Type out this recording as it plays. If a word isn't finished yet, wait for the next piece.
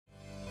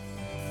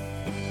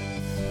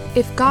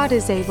If God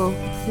is able,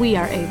 we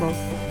are able.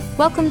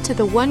 Welcome to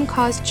the One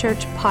Cause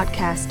Church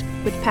podcast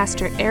with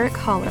Pastor Eric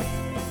Holler.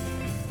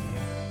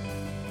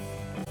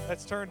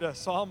 Let's turn to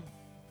Psalm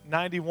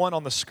 91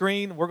 on the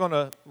screen. We're going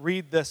to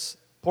read this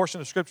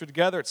portion of Scripture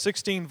together. It's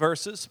 16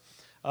 verses,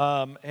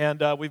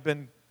 and we've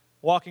been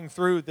walking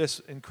through this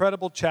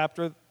incredible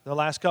chapter the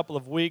last couple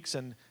of weeks,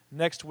 and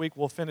next week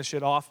we'll finish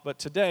it off. But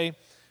today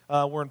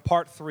we're in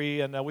part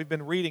 3, and we've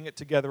been reading it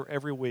together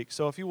every week.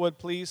 So if you would,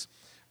 please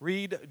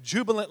read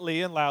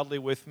jubilantly and loudly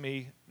with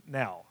me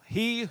now.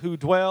 He who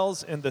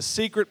dwells in the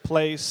secret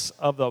place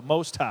of the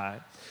Most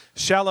High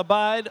shall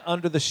abide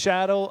under the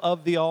shadow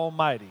of the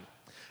Almighty.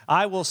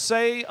 I will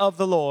say of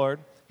the Lord,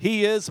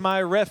 He is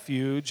my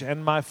refuge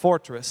and my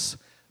fortress.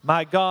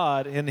 My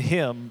God, in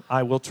Him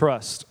I will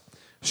trust.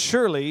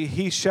 Surely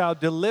He shall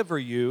deliver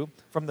you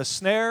from the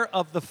snare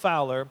of the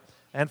fowler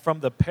and from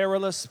the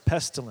perilous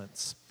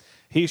pestilence.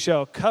 He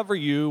shall cover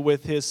you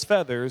with His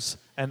feathers,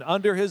 and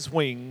under His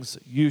wings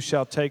you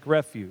shall take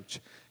refuge.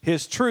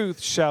 His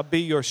truth shall be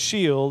your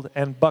shield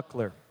and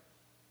buckler.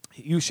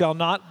 You shall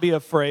not be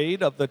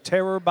afraid of the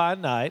terror by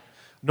night,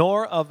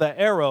 nor of the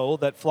arrow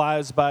that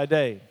flies by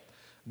day,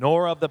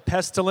 nor of the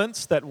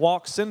pestilence that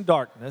walks in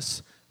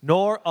darkness,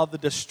 nor of the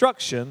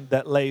destruction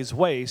that lays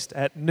waste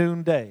at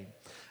noonday.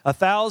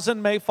 1,000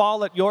 may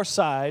fall at your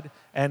side,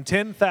 and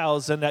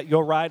 10,000 at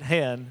your right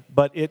hand,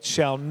 but it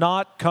shall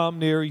not come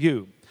near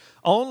you.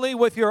 Only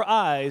with your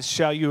eyes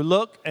shall you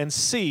look and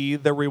see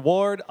the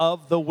reward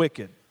of the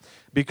wicked.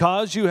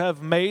 Because you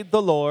have made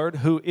the Lord,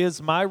 who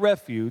is my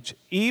refuge,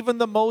 even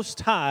the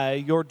Most High,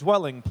 your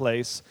dwelling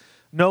place,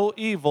 no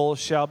evil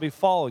shall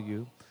befall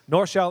you,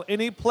 nor shall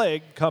any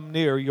plague come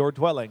near your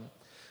dwelling.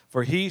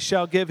 For He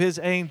shall give His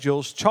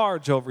angels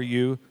charge over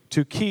you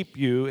to keep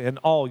you in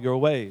all your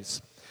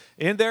ways.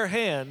 In their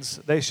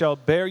hands they shall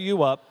bear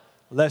you up,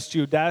 lest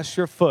you dash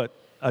your foot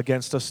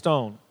against a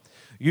stone.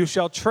 You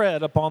shall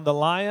tread upon the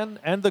lion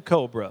and the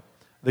cobra,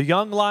 the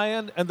young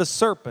lion and the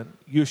serpent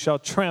you shall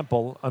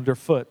trample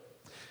underfoot.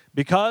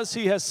 Because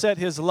He has set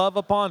His love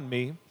upon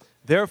me,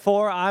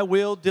 therefore I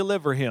will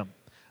deliver Him.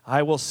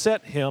 I will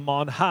set Him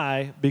on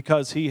high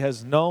because He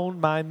has known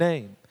my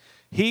name.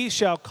 He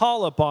shall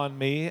call upon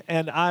me,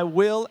 and I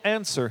will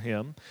answer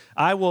him.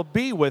 I will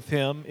be with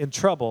him in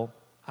trouble.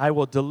 I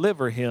will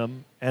deliver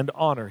him and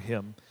honor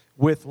him.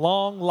 With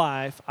long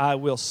life I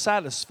will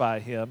satisfy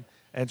him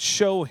and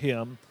show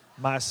him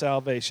my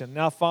salvation.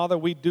 Now, Father,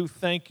 we do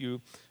thank you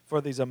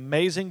for these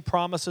amazing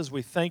promises.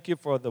 We thank you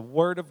for the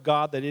Word of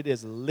God, that it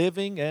is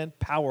living and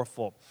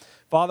powerful.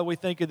 Father, we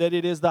thank you that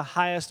it is the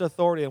highest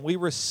authority, and we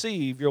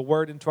receive your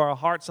Word into our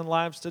hearts and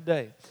lives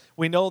today.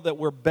 We know that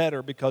we're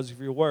better because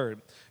of your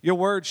Word. Your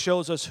Word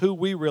shows us who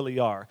we really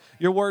are.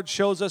 Your Word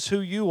shows us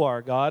who you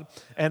are, God,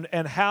 and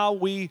how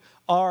we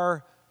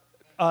are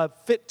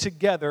fit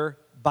together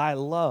by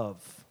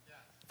love.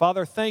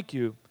 Father, thank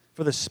you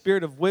for the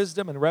spirit of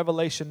wisdom and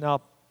revelation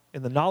now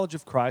in the knowledge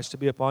of Christ to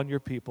be upon your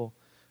people.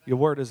 Your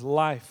word is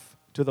life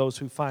to those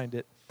who find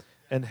it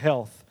and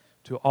health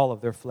to all of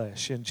their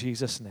flesh. In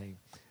Jesus' name,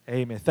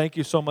 amen. Thank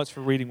you so much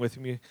for reading with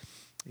me.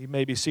 You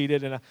may be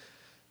seated. And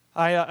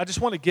I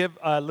just want to give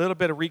a little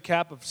bit of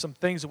recap of some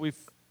things that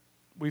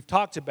we've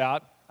talked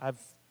about. I've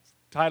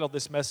titled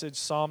this message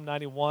Psalm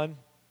 91.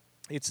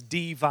 It's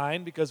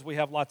divine because we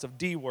have lots of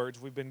D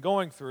words we've been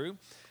going through.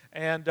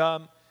 And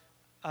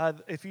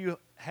if you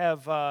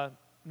have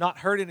not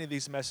heard any of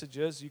these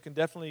messages, you can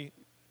definitely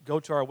go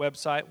to our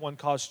website,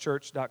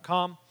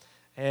 onecausechurch.com,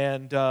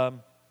 and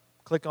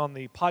click on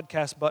the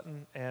podcast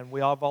button, and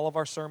we have all of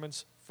our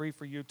sermons free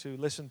for you to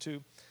listen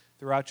to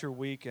throughout your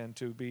week and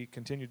to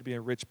continue to be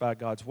enriched by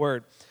God's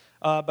Word.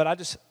 But I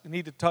just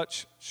need to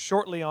touch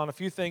shortly on a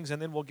few things,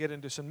 and then we'll get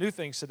into some new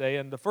things today.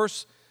 And the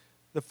first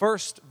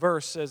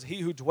verse says,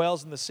 He who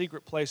dwells in the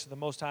secret place of the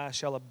Most High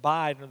shall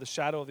abide under the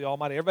shadow of the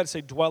Almighty. Everybody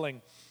say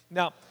dwelling.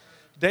 Now,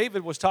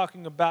 David was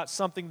talking about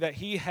something that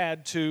he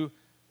had to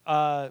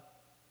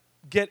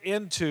get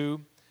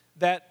into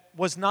that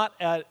was not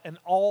an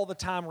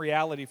all-the-time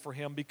reality for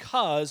him,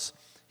 because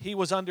he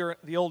was under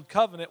the old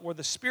covenant where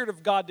the Spirit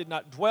of God did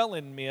not dwell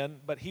in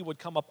men, but He would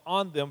come up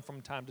on them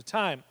from time to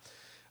time.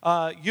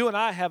 You and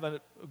I have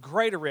a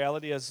greater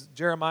reality, as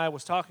Jeremiah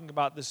was talking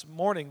about this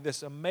morning,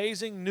 this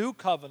amazing new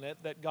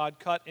covenant that God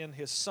cut in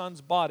His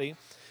Son's body,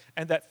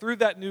 and that through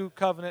that new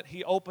covenant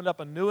He opened up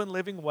a new and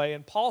living way.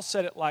 And Paul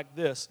said it like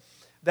this,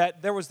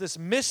 that there was this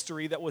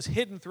mystery that was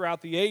hidden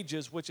throughout the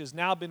ages, which has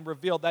now been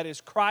revealed. That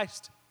is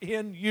Christ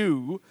in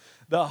you,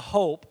 the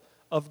hope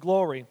of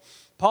glory.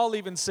 Paul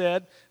even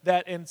said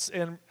that in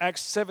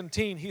Acts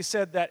 17, he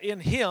said that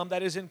in Him,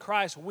 that is in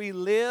Christ, we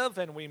live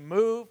and we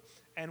move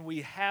and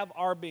we have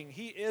our being.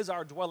 He is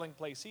our dwelling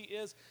place. He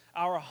is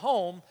our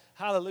home.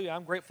 Hallelujah.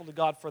 I'm grateful to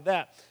God for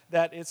that.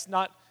 That He's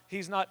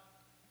not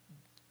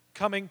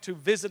coming to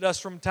visit us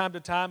from time to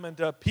time and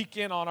to peek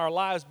in on our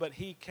lives, but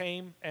He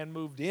came and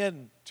moved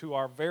in to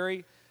our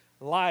very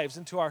lives,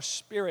 into our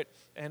spirit,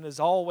 and is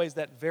always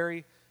that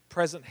very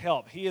present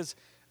help. He is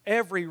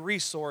every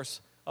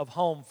resource of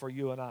home for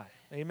you and I.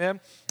 Amen.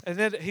 And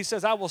then he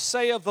says, I will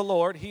say of the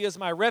Lord, he is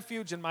my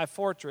refuge and my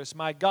fortress,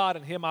 my God,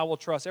 in him I will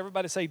trust.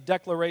 Everybody say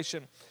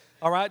declaration.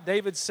 All right,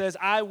 David says,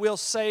 I will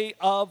say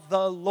of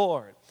the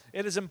Lord.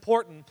 It is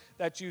important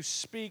that you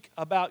speak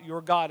about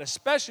your God,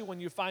 especially when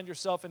you find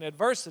yourself in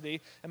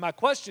adversity. And my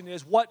question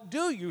is, what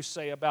do you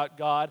say about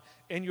God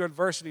in your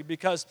adversity?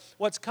 Because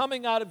what's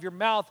coming out of your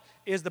mouth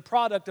is the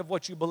product of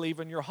what you believe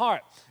in your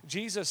heart.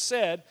 Jesus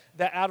said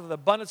that out of the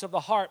abundance of the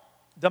heart,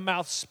 the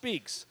mouth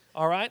speaks.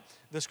 All right?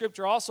 The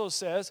scripture also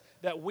says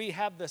that we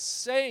have the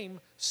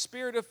same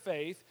spirit of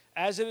faith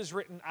as it is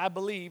written, I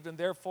believed and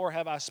therefore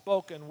have I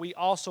spoken. We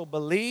also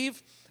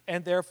believe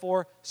and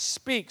therefore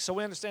speak. So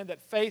we understand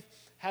that faith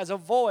has a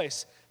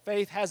voice.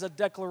 Faith has a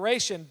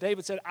declaration.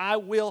 David said, I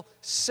will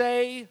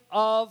say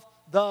of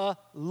the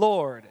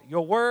Lord.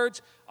 Your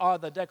words are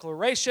the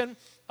declaration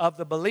of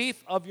the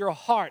belief of your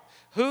heart.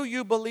 Who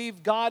you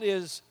believe God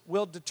is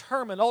will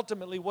determine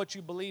ultimately what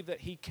you believe that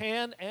he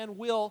can and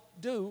will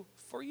do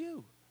for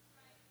you.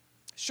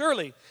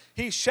 Surely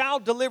he shall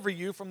deliver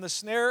you from the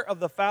snare of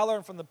the fowler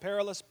and from the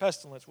perilous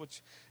pestilence,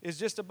 which is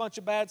just a bunch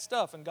of bad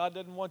stuff, and God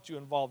didn't want you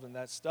involved in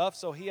that stuff,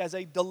 so he has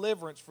a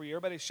deliverance for you.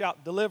 Everybody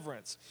shout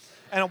deliverance.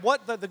 And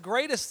what the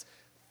greatest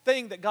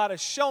thing that God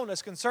has shown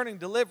us concerning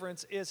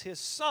deliverance is his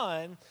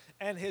Son,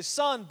 and his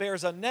Son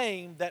bears a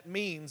name that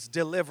means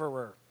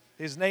deliverer.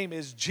 His name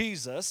is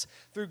Jesus.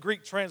 Through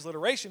Greek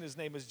transliteration, his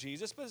name is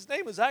Jesus, but his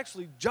name is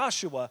actually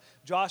Joshua.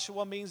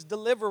 Joshua means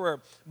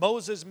deliverer.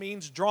 Moses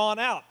means drawn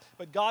out.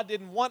 But God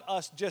didn't want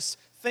us just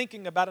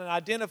thinking about and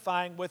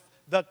identifying with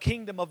the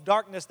kingdom of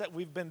darkness that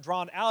we've been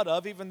drawn out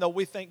of, even though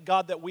we thank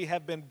God that we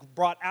have been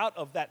brought out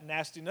of that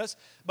nastiness.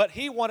 But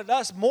he wanted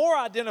us more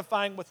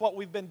identifying with what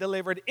we've been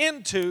delivered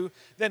into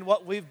than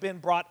what we've been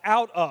brought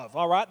out of.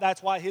 All right?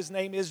 That's why his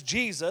name is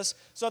Jesus,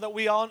 so that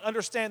we all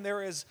understand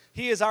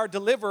he is our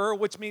deliverer,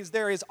 which means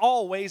there is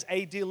always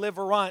a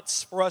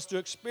deliverance for us to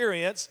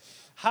experience.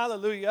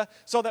 Hallelujah.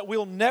 So that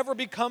we'll never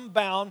become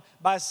bound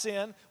by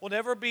sin. We'll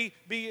never be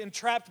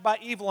entrapped by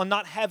evil and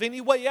not have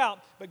any way out.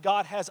 But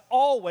God has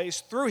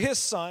always, through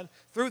his Son,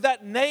 through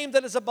that name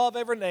that is above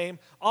every name,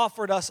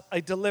 offered us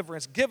a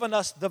deliverance, given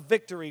us the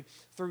victory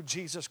through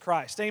Jesus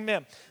Christ.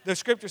 Amen. The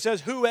scripture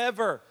says,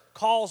 whoever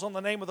calls on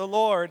the name of the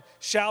Lord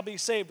shall be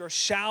saved or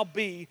shall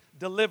be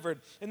delivered.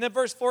 And then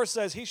verse 4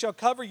 says, he shall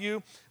cover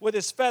you with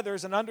his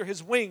feathers, and under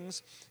his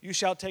wings you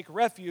shall take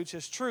refuge.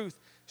 His truth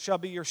shall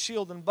be your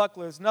shield and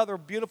buckler. It's another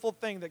beautiful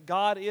thing that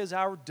God is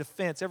our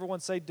defense. Everyone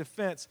say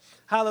defense.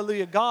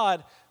 Hallelujah.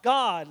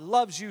 God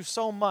loves you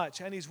so much,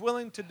 and he's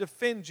willing to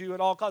defend you at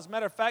all costs.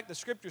 Matter of fact, the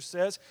scripture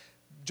says,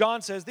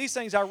 John says, these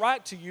things I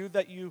write to you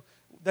that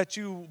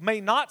you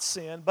may not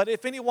sin, but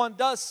if anyone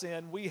does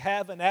sin, we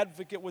have an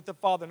advocate with the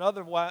Father. In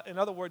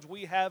other words,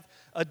 we have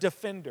a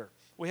defender.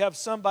 We have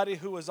somebody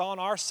who is on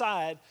our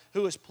side,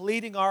 who is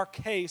pleading our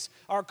case,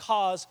 our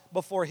cause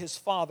before his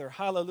Father.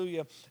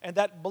 Hallelujah. And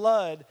that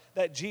blood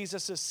that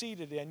Jesus is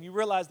seated in, you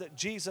realize that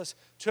Jesus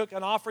took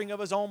an offering of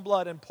his own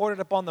blood and poured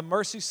it upon the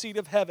mercy seat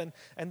of heaven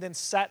and then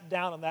sat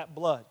down on that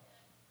blood,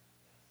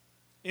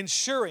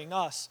 ensuring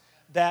us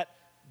that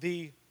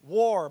the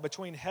war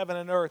between heaven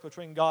and earth,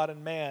 between God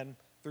and man,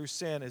 through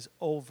sin is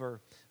over.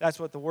 That's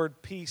what the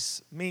word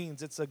peace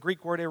means. It's a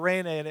Greek word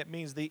eirene, and it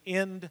means the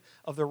end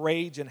of the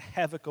rage and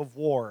havoc of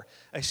war,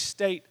 a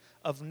state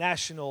of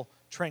national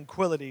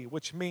tranquility,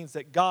 which means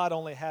that God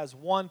only has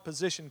one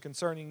position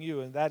concerning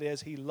you, and that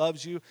is he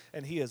loves you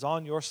and he is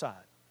on your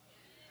side.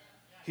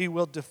 He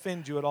will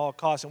defend you at all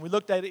costs. And we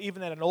looked at it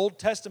even at an Old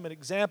Testament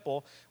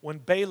example when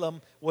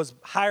Balaam was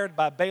hired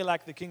by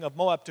Balak, the king of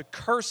Moab, to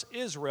curse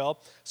Israel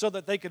so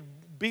that they could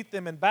beat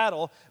them in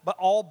battle. But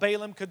all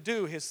Balaam could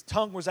do, his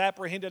tongue was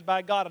apprehended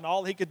by God, and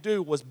all he could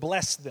do was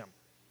bless them.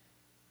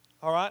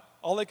 All right?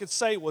 All they could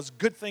say was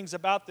good things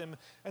about them.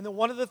 And then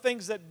one of the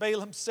things that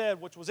Balaam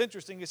said, which was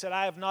interesting, he said,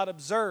 I have not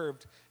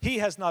observed, he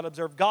has not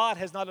observed, God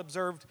has not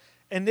observed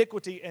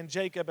iniquity in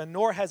Jacob, and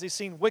nor has he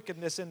seen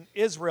wickedness in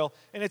Israel.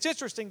 And it's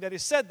interesting that he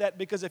said that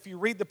because if you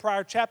read the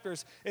prior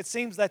chapters, it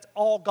seems that's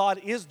all God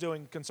is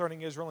doing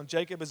concerning Israel and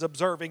Jacob is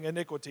observing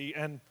iniquity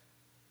and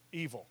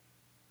evil.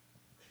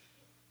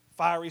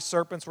 Fiery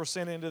serpents were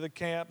sent into the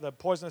camp. The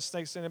poisonous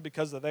snakes sent in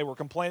because they were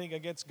complaining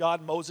against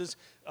God. Moses,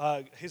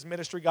 his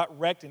ministry got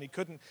wrecked and he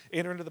couldn't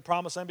enter into the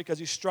promised land because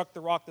he struck the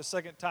rock the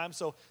second time.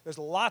 So there's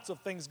lots of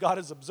things God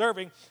is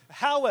observing.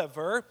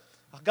 However,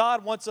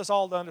 God wants us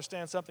all to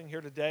understand something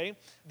here today,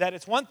 that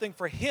it's one thing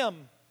for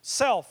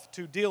himself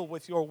to deal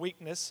with your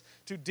weakness,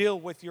 to deal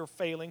with your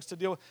failings,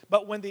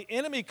 but when the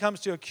enemy comes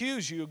to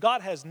accuse you,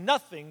 God has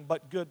nothing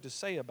but good to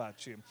say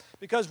about you.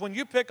 Because when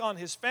you pick on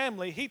his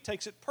family, he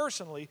takes it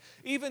personally.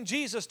 Even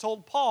Jesus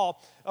told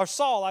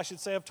Saul, I should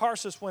say, of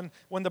Tarsus, when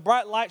the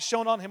bright light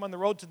shone on him on the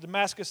road to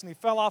Damascus and he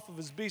fell off of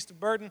his beast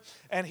of burden,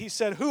 and he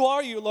said, who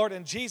are you, Lord?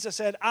 And Jesus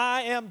said,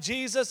 I am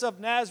Jesus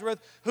of Nazareth,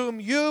 whom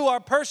you are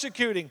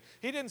persecuting.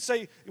 He didn't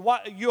say,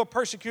 why you are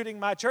persecuting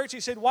my church. He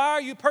said, why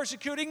are you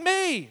persecuting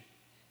me?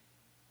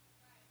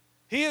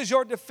 He is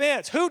your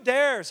defense. Who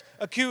dares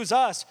accuse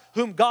us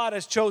whom God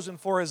has chosen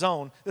for his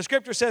own? The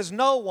scripture says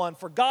no one,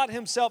 for God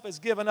himself has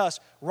given us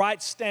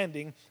right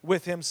standing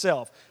with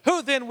himself.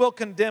 Who then will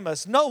condemn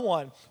us? No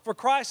one, for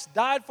Christ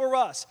died for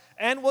us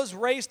and was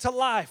raised to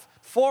life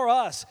for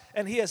us,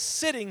 and he is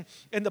sitting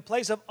in the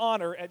place of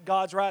honor at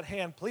God's right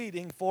hand,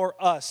 pleading for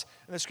us.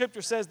 And the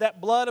scripture says that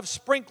blood of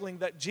sprinkling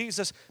that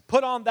Jesus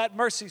put on that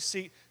mercy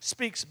seat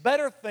speaks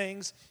better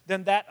things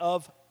than that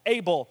of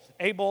Abel.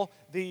 Abel,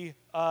 the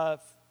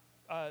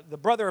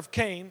brother of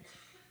Cain,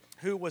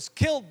 who was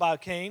killed by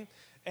Cain,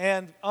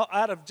 and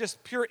out of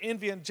just pure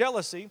envy and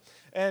jealousy,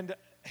 and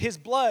his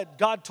blood,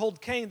 God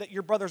told Cain that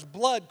your brother's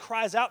blood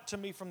cries out to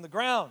me from the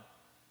ground.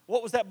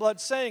 What was that blood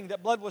saying?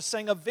 That blood was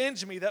saying,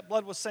 avenge me. That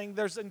blood was saying,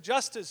 there's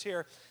injustice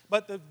here.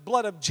 But the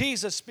blood of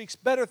Jesus speaks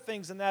better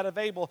things than that of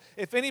Abel.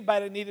 If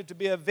anybody needed to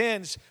be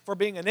avenged for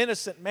being an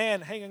innocent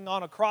man hanging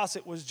on a cross,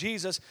 it was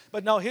Jesus.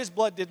 But no, his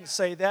blood didn't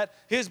say that.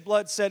 His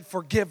blood said,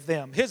 forgive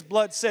them. His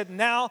blood said,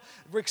 now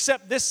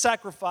accept this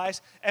sacrifice.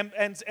 And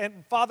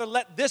Father,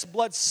 let this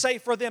blood say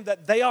for them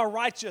that they are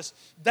righteous,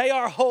 they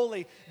are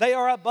holy, they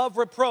are above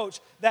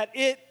reproach, that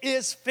it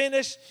is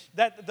finished,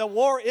 that the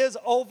war is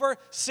over,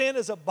 sin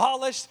is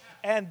abolished.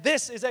 And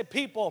this is a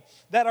people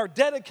that are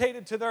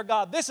dedicated to their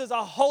God. This is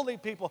a holy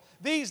people.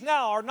 These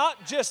now are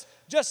not just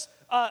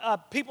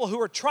people who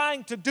are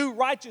trying to do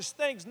righteous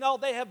things. No,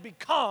 they have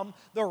become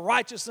the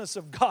righteousness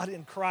of God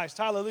in Christ.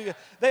 Hallelujah.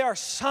 They are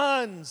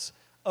sons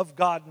of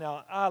God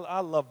now.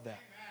 I love that.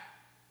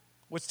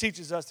 Which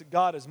teaches us that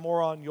God is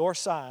more on your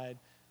side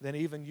than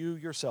even you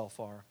yourself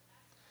are.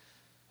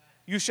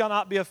 You shall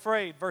not be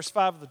afraid, verse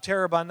 5, of the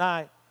terror by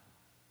night,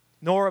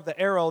 nor of the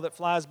arrow that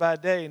flies by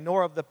day,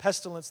 nor of the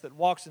pestilence that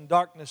walks in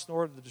darkness,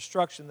 nor of the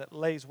destruction that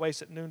lays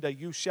waste at noonday.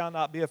 You shall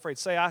not be afraid.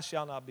 Say, I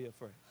shall not be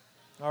afraid.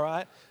 All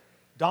right?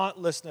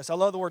 Dauntlessness. I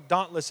love the word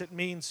dauntless. It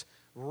means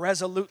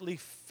resolutely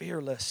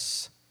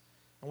fearless.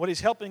 And what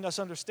he's helping us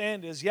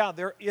understand is, yeah,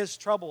 there is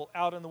trouble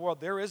out in the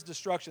world. There is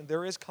destruction.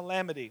 There is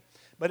calamity.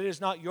 But it is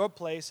not your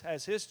place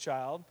as his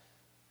child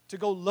to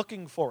go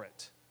looking for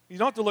it. You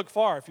don't have to look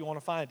far if you want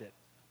to find it.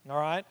 All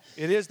right?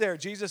 It is there.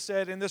 Jesus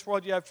said, in this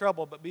world you have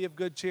trouble, but be of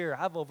good cheer.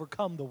 I've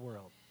overcome the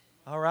world.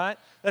 All right?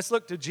 Let's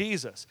look to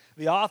Jesus,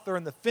 the author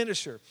and the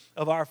finisher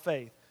of our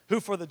faith, who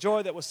for the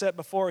joy that was set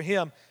before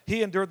him,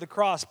 he endured the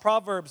cross.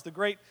 Proverbs, the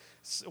great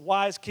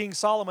wise King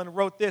Solomon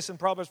wrote this in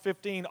Proverbs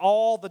 15,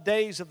 all the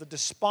days of the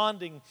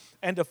desponding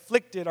and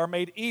afflicted are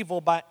made evil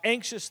by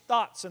anxious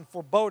thoughts and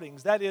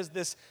forebodings. That is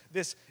this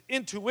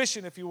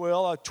intuition, if you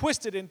will, a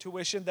twisted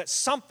intuition that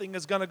something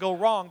is going to go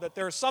wrong, that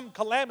there's some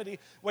calamity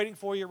waiting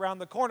for you around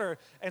the corner.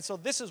 And so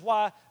this is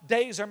why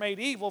days are made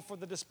evil for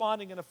the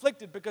desponding and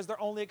afflicted, because they're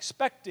only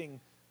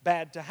expecting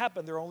bad to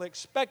happen. They're only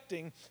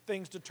expecting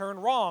things to turn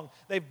wrong.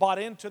 They've bought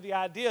into the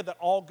idea that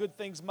all good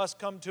things must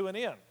come to an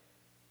end.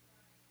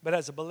 But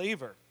as a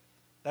believer,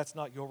 that's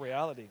not your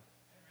reality.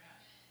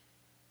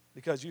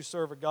 Because you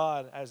serve a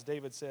God, as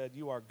David said,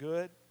 you are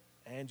good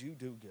and you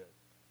do good.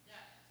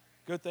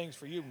 Good things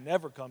for you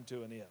never come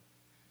to an end.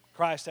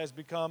 Christ has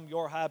become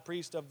your high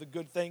priest of the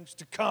good things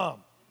to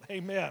come.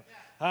 Amen.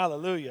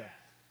 Hallelujah.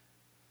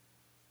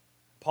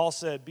 Paul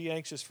said, be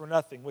anxious for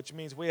nothing, which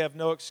means we have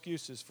no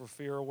excuses for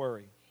fear or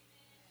worry.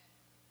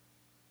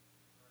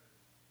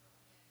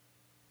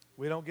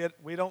 We don't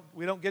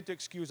get to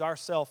excuse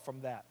ourselves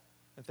from that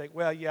and think,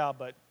 well, yeah,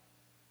 but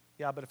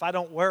if I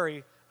don't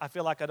worry, I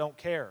feel like I don't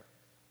care.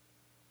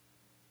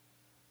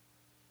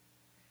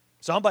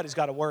 Somebody's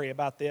got to worry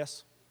about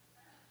this.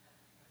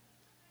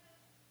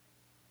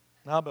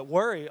 No, but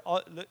worry,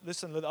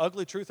 listen, the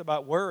ugly truth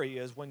about worry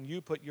is when you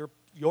put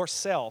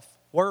yourself,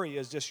 worry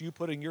is just you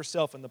putting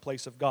yourself in the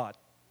place of God.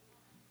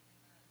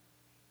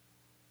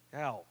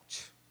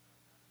 Ouch.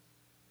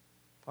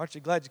 Aren't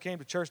you glad you came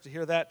to church to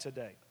hear that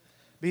today?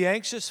 Be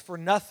anxious for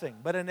nothing,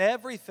 but in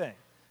everything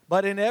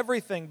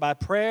by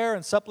prayer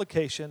and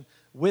supplication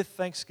with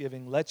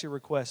thanksgiving, let your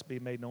requests be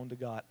made known to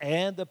God.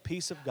 And the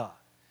peace of God,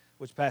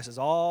 which passes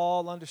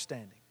all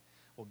understanding,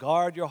 will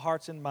guard your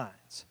hearts and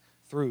minds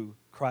through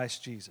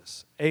Christ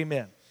Jesus.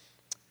 Amen.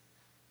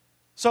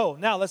 So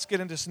now let's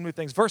get into some new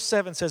things. Verse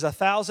 7 says,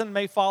 1,000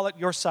 may fall at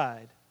your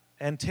side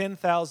and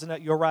 10,000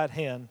 at your right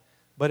hand,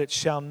 but it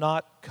shall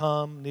not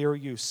come near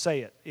you.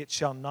 Say it. It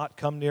shall not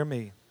come near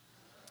me.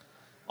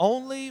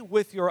 Only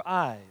with your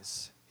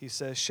eyes, he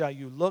says, shall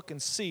you look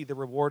and see the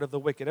reward of the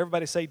wicked.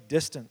 Everybody say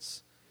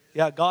distance.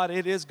 Yeah, God,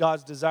 it is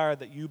God's desire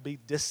that you be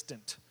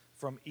distant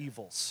from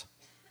evils,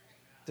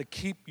 to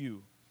keep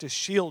you, to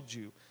shield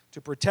you,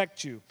 to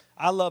protect you.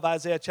 I love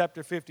Isaiah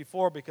chapter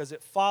 54 because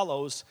it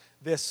follows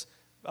this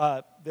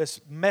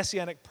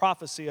messianic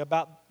prophecy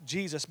about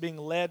Jesus being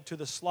led to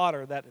the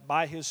slaughter, that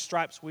by his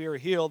stripes we are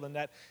healed, and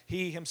that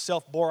he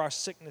himself bore our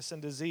sickness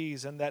and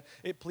disease, and that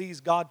it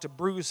pleased God to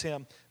bruise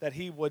him, that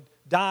he would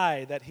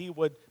die, that he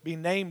would be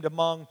named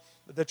among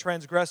the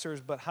transgressors.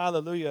 But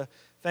hallelujah,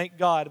 thank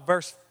God.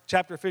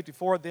 Chapter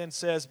 54 then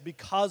says,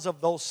 because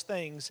of those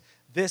things,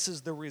 this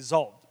is the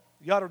result.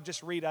 You ought to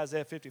just read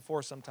Isaiah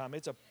 54 sometime.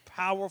 It's a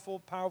powerful,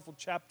 powerful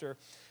chapter.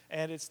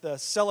 And it's the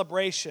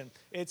celebration.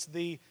 It's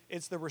the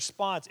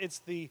response. It's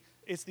the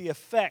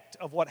effect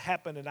of what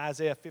happened in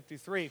Isaiah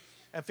 53.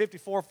 And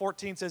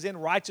 54:14 says, in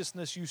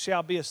righteousness you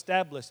shall be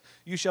established.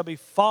 You shall be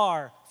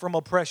far from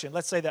oppression.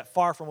 Let's say that,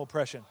 far from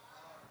oppression.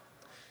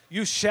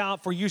 You shall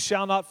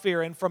not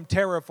fear, and from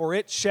terror, for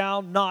it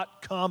shall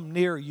not come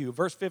near you.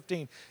 Verse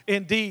 15,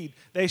 indeed,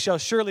 they shall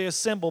surely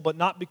assemble, but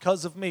not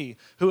because of me.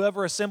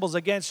 Whoever assembles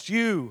against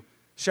you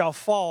shall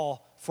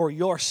fall for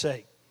your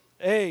sake.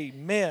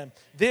 Amen.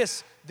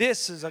 This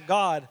is a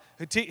God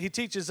who he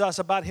teaches us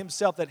about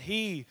himself, that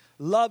he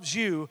loves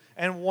you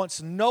and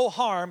wants no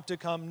harm to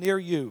come near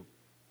you.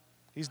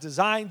 He's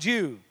designed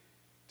you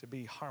to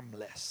be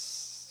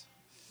harmless.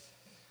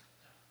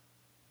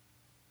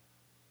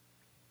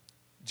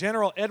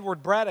 General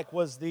Edward Braddock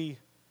was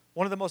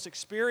one of the most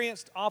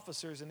experienced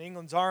officers in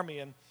England's army,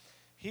 and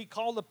he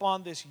called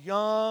upon this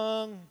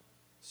young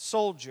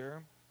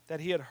soldier that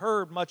he had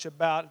heard much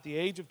about at the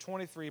age of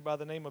 23 by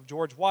the name of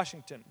George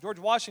Washington. George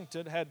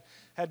Washington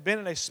had been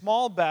in a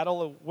small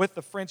battle with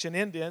the French and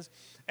Indians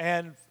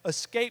and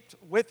escaped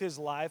with his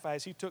life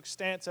as he took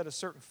stance at a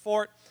certain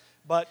fort,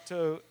 but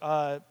to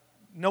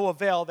no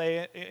avail.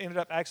 They ended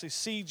up actually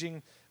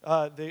sieging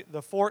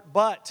the fort,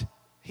 but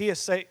he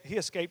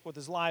escaped with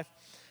his life.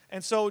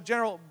 And so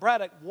General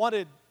Braddock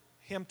wanted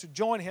him to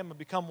join him and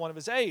become one of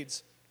his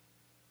aides.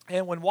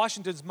 And when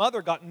Washington's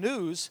mother got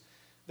news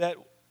that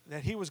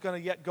he was going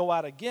to yet go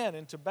out again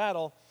into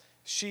battle,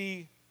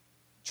 she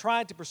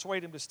tried to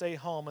persuade him to stay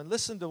home. And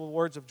listen to the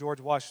words of George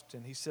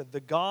Washington. He said, the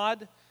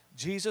God,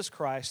 Jesus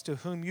Christ, to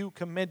whom you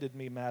commended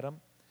me,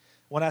 madam,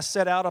 when I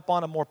set out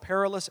upon a more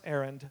perilous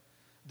errand,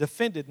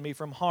 defended me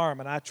from harm,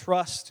 and I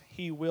trust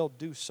he will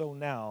do so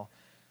now.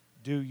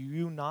 Do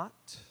you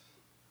not?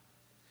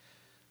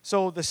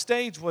 So the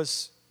stage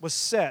was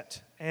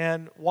set,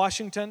 and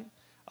Washington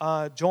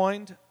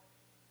joined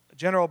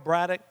General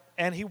Braddock,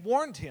 and he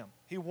warned him.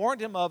 He warned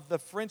him of the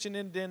French and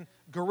Indian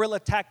guerrilla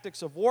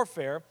tactics of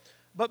warfare,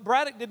 but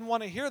Braddock didn't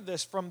want to hear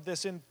this from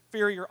this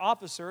inferior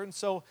officer, and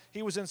so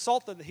he was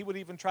insulted that he would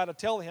even try to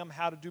tell him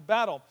how to do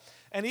battle.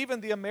 And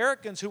even the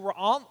Americans who were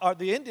or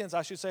the Indians,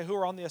 I should say, who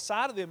were on the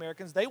side of the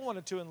Americans, they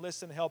wanted to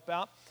enlist and help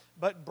out,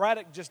 but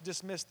Braddock just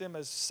dismissed them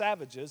as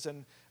savages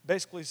and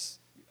basically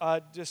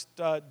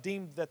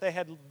deemed that they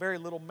had very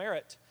little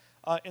merit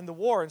in the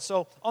war. And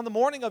so on the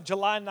morning of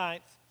July 9th,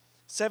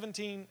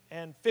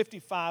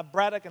 1755,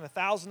 Braddock and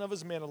 1,000 of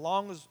his men,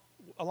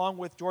 along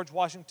with George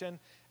Washington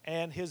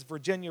and his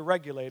Virginia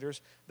regulators,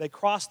 they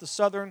crossed the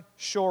southern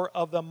shore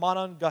of the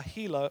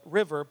Monongahela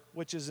River,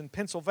 which is in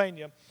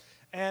Pennsylvania,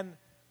 and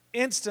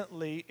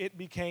instantly it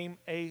became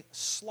a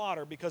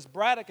slaughter because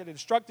Braddock had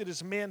instructed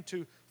his men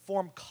to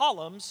form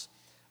columns,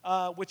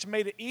 which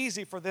made it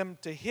easy for them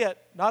to hit,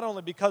 not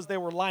only because they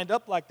were lined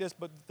up like this,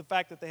 but the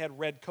fact that they had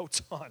red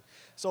coats on.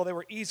 So they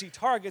were easy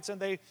targets,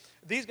 and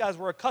these guys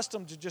were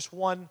accustomed to just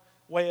one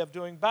way of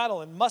doing battle,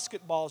 and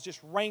musket balls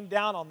just rained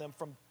down on them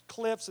from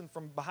cliffs and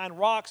from behind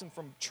rocks and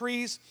from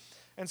trees.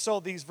 And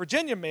so these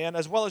Virginia men,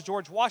 as well as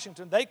George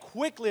Washington, they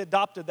quickly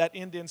adopted that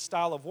Indian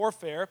style of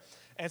warfare,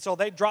 and so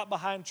they dropped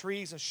behind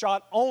trees and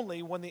shot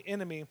only when the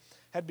enemy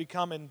had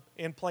become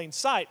in plain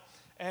sight.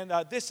 And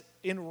this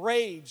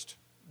enraged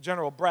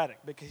General Braddock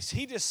because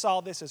he just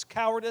saw this as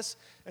cowardice,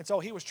 and so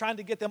he was trying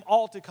to get them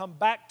all to come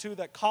back to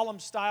that column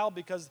style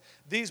because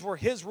these were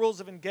his rules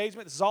of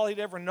engagement. This is all he'd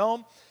ever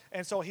known,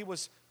 and so he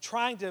was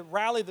trying to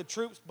rally the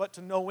troops, but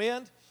to no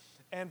end.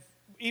 And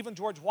even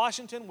George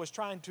Washington was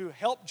trying to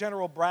help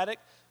General Braddock.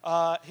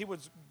 He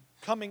was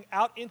coming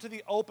out into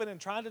the open and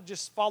trying to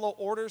just follow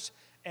orders,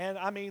 and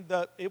I mean,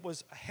 it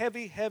was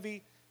heavy,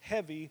 heavy,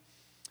 heavy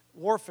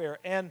warfare.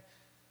 And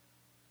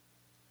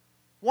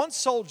one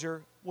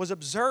soldier was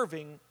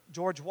observing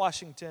George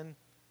Washington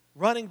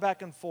running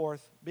back and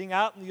forth, being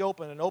out in the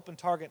open, an open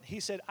target. He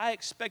said, I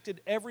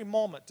expected every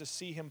moment to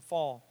see him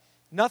fall.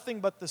 Nothing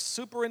but the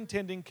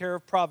superintending care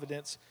of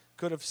Providence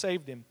could have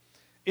saved him.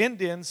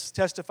 Indians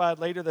testified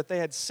later that they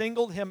had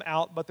singled him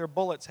out, but their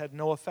bullets had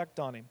no effect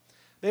on him.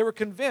 They were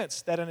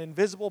convinced that an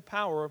invisible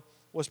power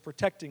was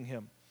protecting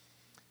him.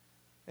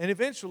 And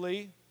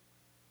eventually,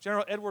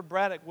 General Edward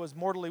Braddock was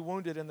mortally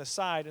wounded in the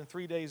side, and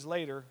 3 days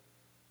later,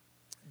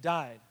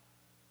 died.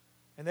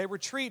 And they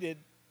retreated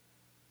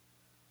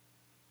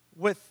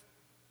with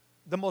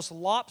the most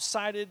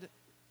lopsided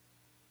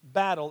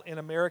battle in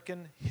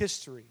American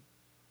history.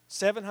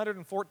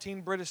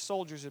 714 British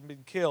soldiers had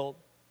been killed,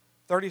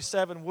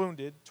 37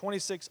 wounded,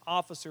 26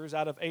 officers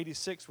out of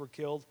 86 were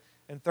killed,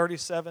 and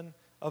 37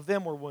 of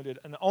them were wounded.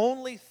 And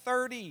only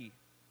 30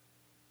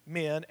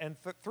 men and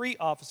 3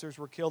 officers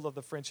were killed of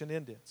the French and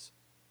Indians.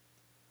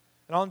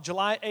 And on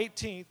July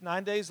 18th,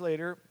 9 days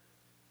later,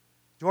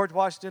 George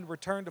Washington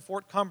returned to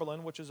Fort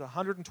Cumberland, which is a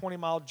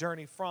 120-mile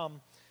journey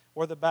from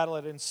where the battle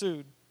had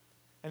ensued.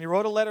 And he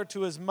wrote a letter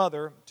to his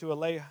mother to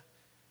allay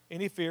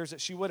any fears that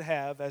she would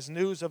have, as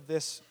news of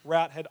this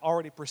rout had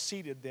already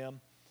preceded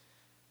them.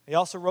 He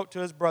also wrote to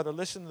his brother,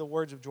 listen to the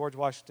words of George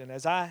Washington,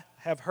 as I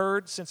have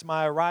heard since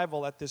my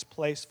arrival at this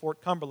place,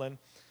 Fort Cumberland,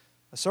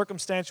 a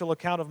circumstantial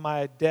account of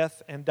my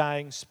death and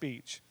dying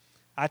speech.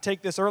 I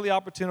take this early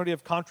opportunity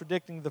of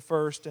contradicting the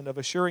first and of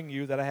assuring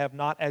you that I have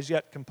not as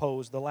yet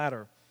composed the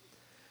latter.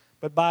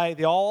 But by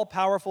the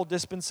all-powerful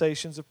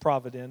dispensations of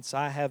providence,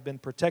 I have been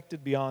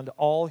protected beyond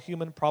all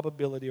human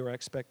probability or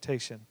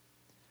expectation.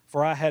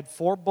 For I had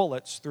 4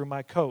 bullets through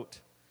my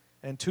coat,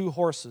 and 2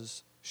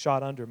 horses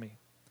shot under me,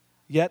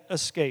 yet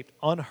escaped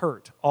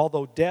unhurt,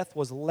 although death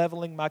was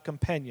leveling my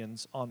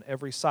companions on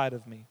every side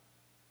of me.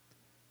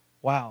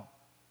 Wow.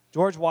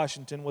 George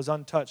Washington was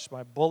untouched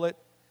by bullet,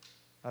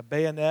 by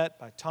bayonet,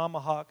 by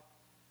tomahawk,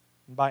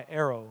 and by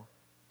arrow.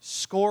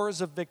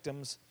 Scores of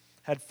victims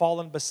had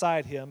fallen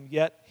beside him,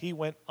 yet he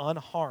went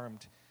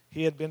unharmed.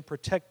 He had been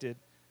protected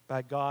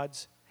by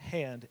God's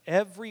hand.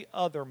 Every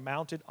other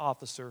mounted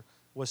officer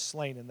was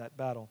slain in that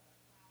battle.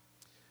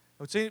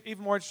 What's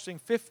even more interesting,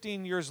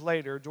 15 years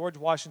later, George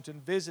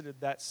Washington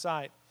visited that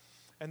site,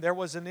 and there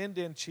was an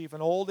Indian chief,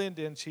 an old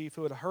Indian chief,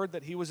 who had heard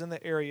that he was in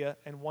the area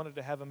and wanted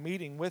to have a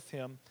meeting with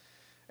him.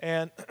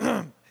 And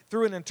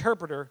through an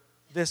interpreter,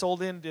 this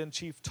old Indian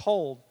chief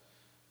told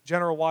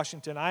General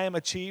Washington, I am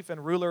a chief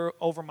and ruler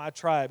over my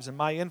tribes, and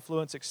my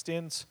influence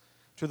extends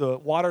to the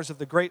waters of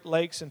the Great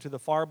Lakes and to the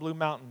far blue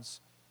mountains.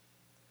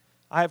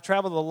 I have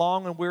traveled a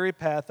long and weary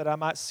path that I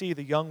might see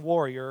the young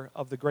warrior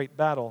of the great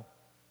battle.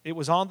 It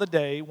was on the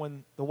day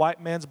when the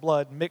white man's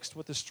blood mixed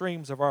with the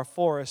streams of our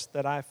forest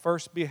that I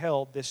first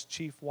beheld this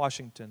Chief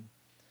Washington.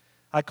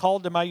 I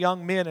called to my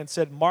young men and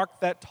said,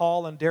 mark that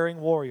tall and daring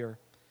warrior.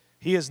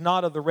 He is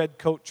not of the red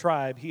coat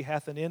tribe. He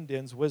hath an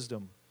Indian's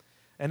wisdom.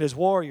 And his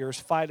warriors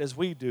fight as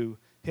we do.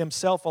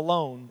 Himself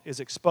alone is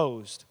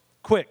exposed.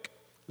 Quick,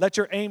 let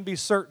your aim be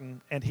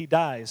certain, and he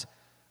dies.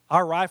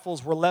 Our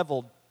rifles were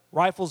leveled,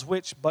 rifles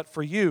which, but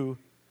for you,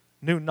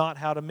 knew not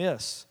how to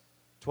miss.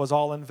 'Twas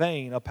all in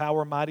vain. A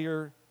power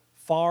mightier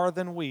far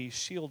than we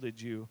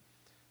shielded you.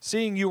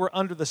 Seeing you were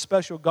under the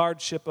special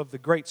guardship of the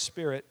Great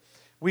Spirit,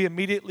 we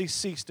immediately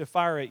ceased to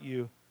fire at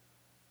you.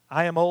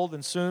 I am old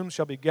and soon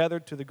shall be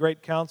gathered to the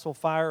great council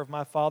fire of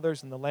my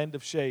fathers in the land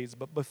of shades.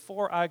 But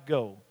before I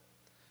go,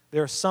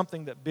 there is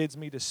something that bids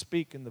me to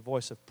speak in the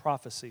voice of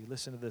prophecy.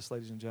 Listen to this,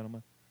 ladies and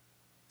gentlemen.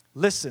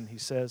 Listen, he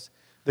says,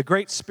 the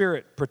Great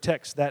Spirit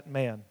protects that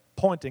man,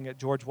 pointing at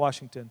George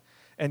Washington,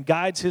 and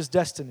guides his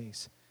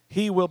destinies.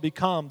 He will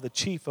become the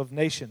chief of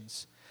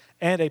nations,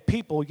 and a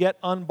people yet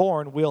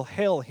unborn will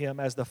hail him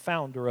as the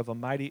founder of a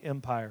mighty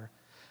empire.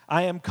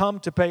 I am come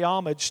to pay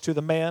homage to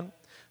the man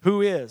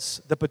who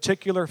is the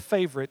particular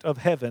favorite of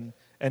heaven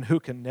and who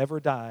can never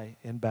die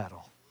in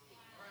battle.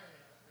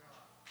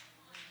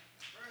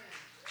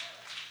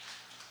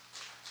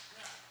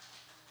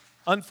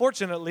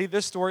 Unfortunately,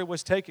 this story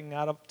was taken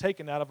out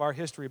of our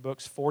history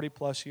books 40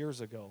 plus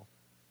years ago.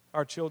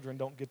 Our children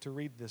don't get to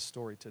read this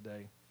story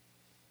today.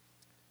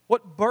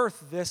 What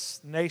birthed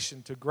this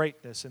nation to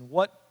greatness and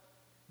what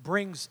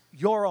brings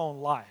your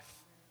own life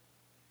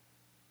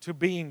to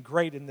being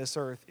great in this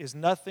earth is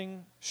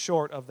nothing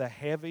short of the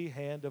heavy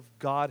hand of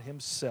God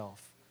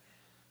Himself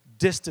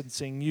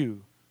distancing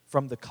you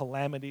from the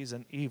calamities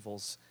and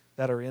evils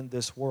that are in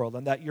this world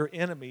and that your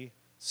enemy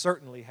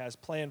certainly has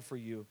planned for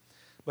you.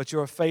 But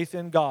your faith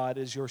in God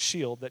is your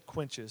shield that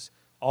quenches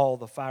all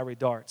the fiery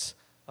darts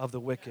of the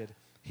wicked.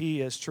 He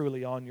is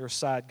truly on your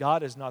side.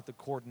 God is not the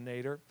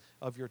coordinator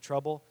of your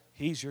trouble.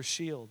 He's your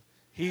shield.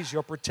 He's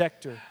your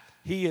protector.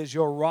 He is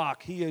your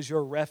rock. He is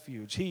your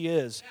refuge. He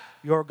is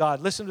your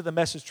God. Listen to the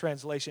Message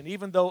translation.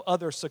 Even though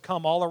others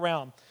succumb all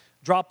around,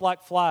 drop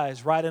like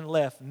flies right and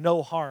left,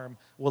 no harm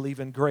will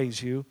even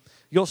graze you.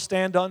 You'll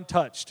stand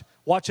untouched.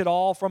 Watch it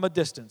all from a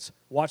distance.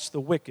 Watch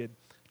the wicked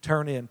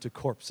turn into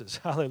corpses.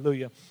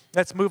 Hallelujah.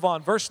 Let's move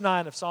on. Verse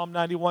 9 of Psalm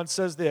 91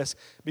 says this,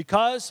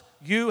 because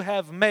you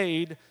have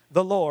made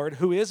the Lord,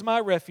 who is my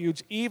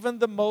refuge, even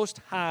the Most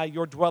High,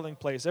 your dwelling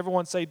place.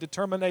 Everyone say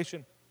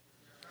determination.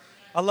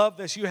 I love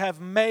this. You have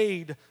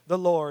made the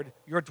Lord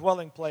your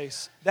dwelling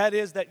place. That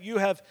is that you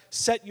have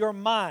set your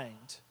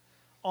mind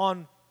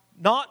on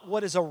not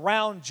what is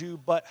around you,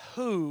 but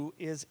who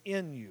is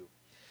in you.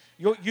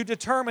 You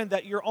determine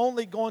that you're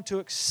only going to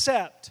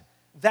accept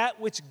that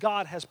which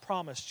God has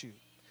promised you.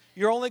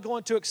 You're only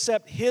going to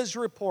accept His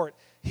report,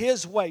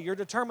 His way. You're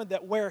determined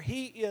that where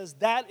He is,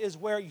 that is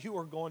where you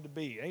are going to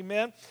be.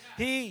 Amen?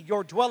 He,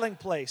 your dwelling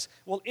place,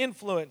 will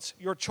influence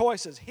your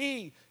choices.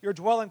 He, your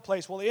dwelling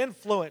place, will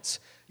influence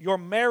your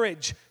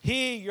marriage.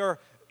 He, your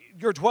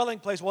dwelling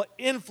place, will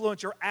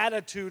influence your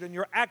attitude and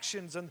your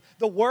actions and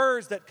the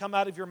words that come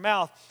out of your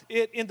mouth.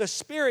 In the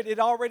Spirit, it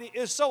already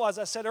is so, as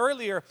I said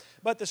earlier,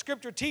 but the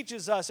Scripture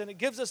teaches us, and it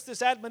gives us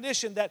this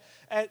admonition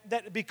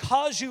that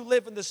because you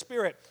live in the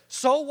Spirit,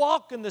 so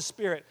walk in the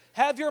Spirit.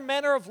 Have your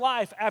manner of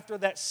life after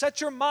that.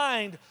 Set your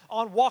mind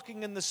on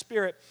walking in the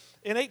Spirit.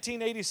 In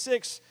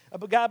 1886,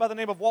 a guy by the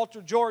name of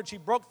Walter George, he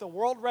broke the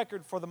world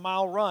record for the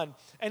mile run,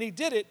 and he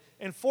did it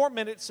in 4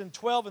 minutes and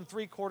 12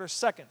 3/4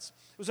 seconds.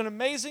 It was an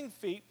amazing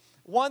feat,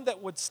 one that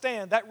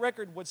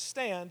record would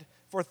stand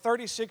for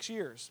 36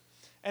 years.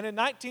 And in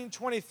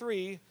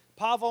 1923,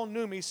 Paavo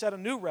Nurmi set a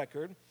new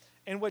record,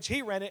 in which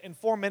he ran it in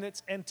 4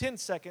 minutes and 10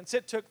 seconds.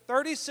 It took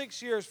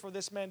 36 years for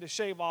this man to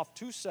shave off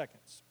 2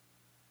 seconds.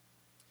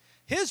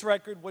 His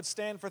record would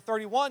stand for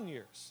 31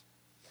 years.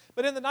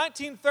 But in the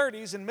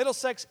 1930s in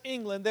Middlesex,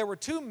 England, there were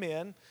 2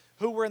 men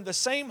who were in the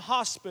same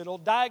hospital,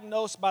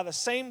 diagnosed by the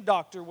same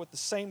doctor with the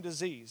same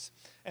disease.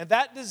 And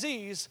that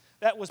disease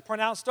that was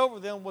pronounced over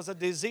them was a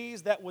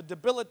disease that would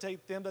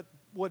debilitate them, that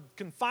would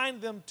confine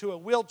them to a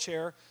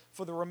wheelchair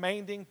for the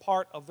remaining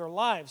part of their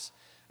lives.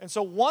 And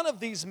so one of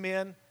these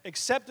men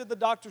accepted the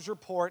doctor's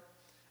report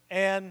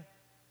and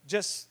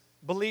just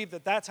believed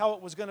that that's how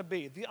it was going to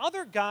be. The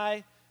other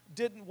guy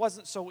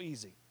wasn't so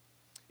easy.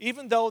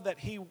 Even though that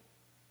he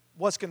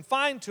was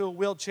confined to a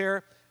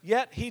wheelchair,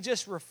 yet he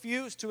just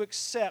refused to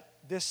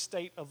accept this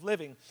state of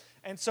living.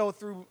 And so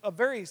through a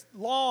very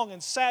long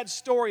and sad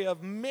story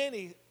of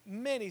many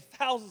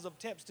thousands of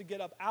attempts to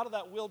get up out of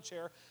that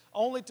wheelchair,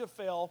 only to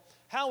fail,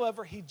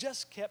 however, he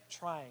just kept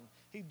trying.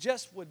 He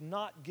just would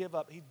not give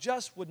up. He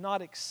just would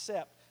not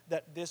accept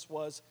that this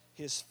was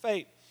his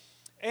fate.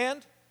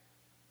 And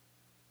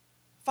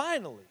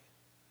finally,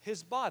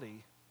 his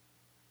body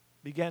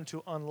began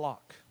to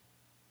unlock.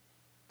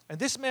 And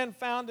this man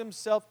found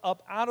himself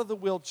up out of the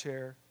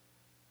wheelchair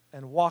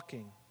and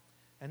walking.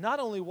 And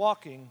not only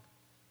walking,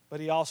 but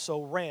he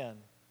also ran.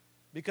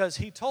 Because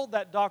he told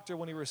that doctor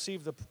when he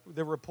received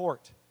the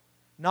report,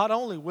 not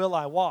only will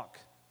I walk,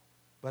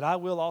 but I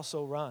will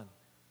also run.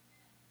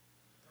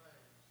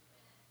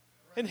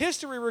 And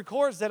history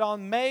records that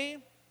on May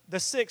the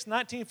 6th,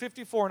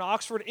 1954, in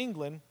Oxford,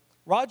 England,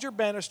 Roger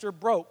Bannister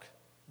broke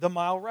the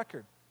mile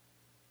record.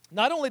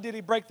 Not only did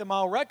he break the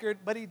mile record,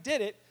 but he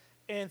did it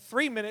in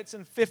 3 minutes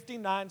and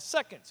 59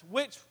 seconds,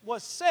 which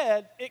was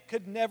said it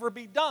could never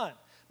be done.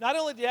 Not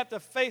only did he have to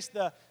face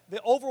the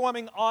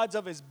overwhelming odds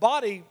of his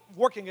body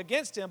working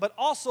against him, but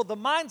also the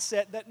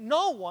mindset that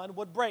no one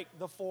would break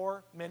the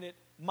 4-minute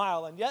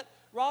mile. And yet,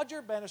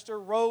 Roger Bannister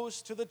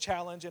rose to the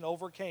challenge and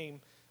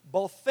overcame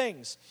both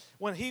things.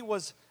 When he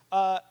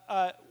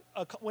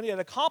had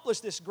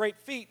accomplished this great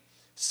feat,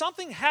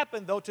 something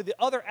happened, though, to the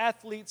other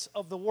athletes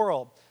of the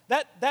world.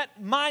 That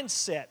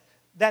mindset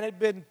that had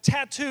been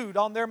tattooed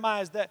on their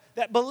minds,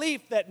 that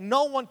belief that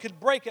no one could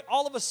break it,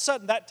 all of a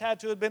sudden that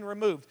tattoo had been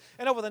removed.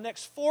 And over the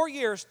next 4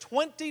 years,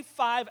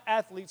 25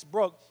 athletes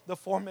broke the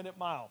 4-minute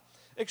mile.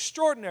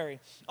 Extraordinary.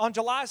 On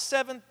July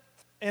 7th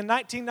in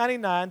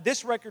 1999,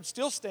 this record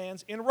still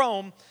stands. In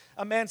Rome,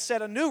 a man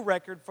set a new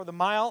record for the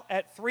mile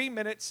at 3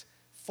 minutes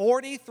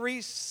 43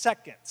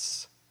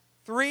 seconds.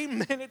 3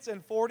 minutes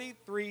and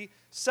 43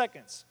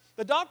 seconds.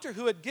 The doctor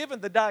who had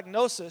given the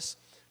diagnosis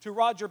to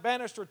Roger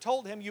Bannister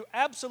told him, you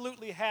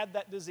absolutely had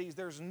that disease.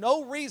 There's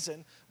no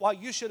reason why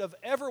you should have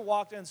ever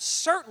walked, and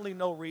certainly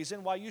no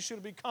reason why you should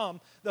have become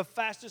the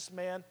fastest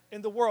man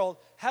in the world.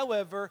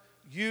 However,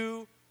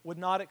 you would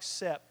not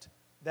accept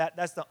that.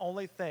 That's the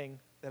only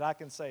thing that I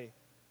can say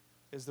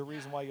is the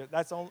reason why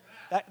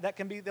that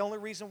can be the only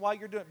reason why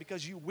you're doing it,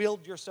 because you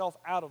willed yourself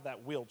out of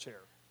that wheelchair.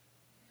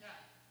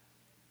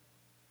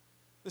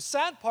 The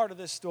sad part of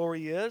this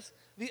story is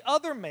the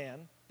other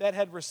man that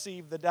had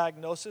received the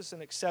diagnosis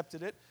and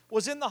accepted it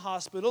was in the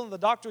hospital, and the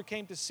doctor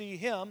came to see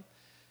him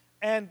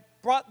and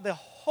brought the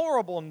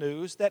horrible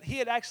news that he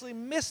had actually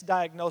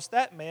misdiagnosed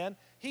that man.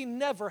 He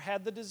never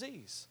had the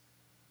disease.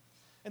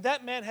 And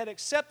that man had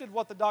accepted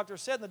what the doctor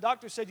said, and the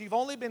doctor said, you've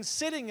only been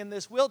sitting in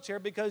this wheelchair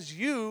because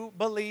you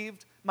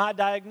believed my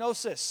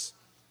diagnosis.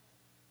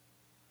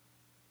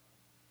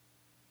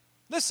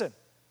 Listen,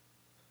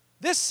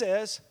 this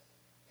says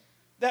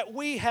that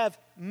you have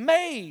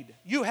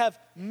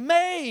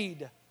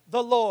made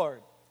the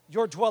Lord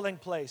your dwelling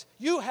place.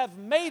 You have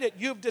made it.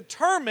 You've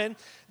determined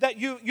that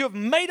you've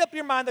made up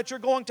your mind that you're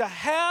going to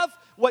have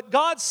what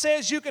God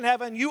says you can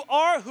have, and you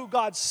are who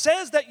God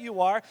says that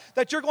you are,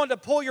 that you're going to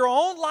pull your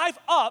own life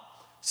up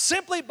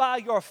simply by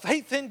your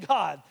faith in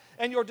God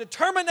and your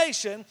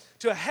determination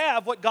to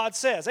have what God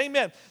says.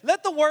 Amen.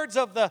 Let the words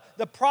of the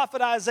prophet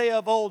Isaiah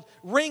of old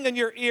ring in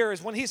your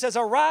ears when he says,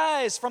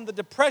 arise from the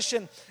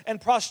depression and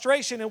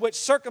prostration in which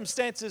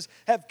circumstances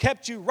have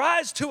kept you.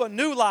 Rise to a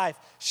new life.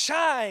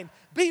 Shine.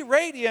 Be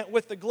radiant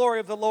with the glory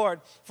of the Lord.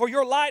 For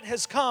your light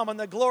has come and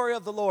the glory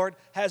of the Lord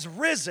has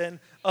risen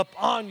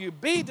upon you.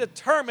 Be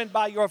determined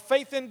by your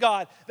faith in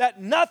God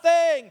that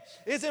nothing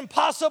is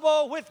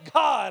impossible with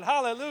God.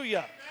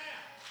 Hallelujah.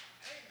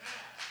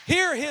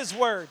 Hear his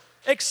word.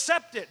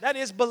 Accept it. That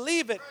is,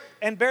 believe it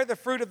and bear the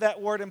fruit of that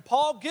word. And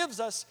Paul gives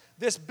us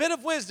this bit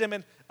of wisdom,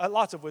 and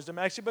lots of wisdom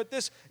actually, but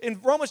this in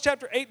Romans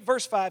chapter 8,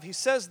 verse 5, he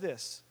says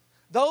this: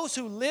 those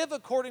who live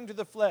according to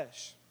the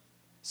flesh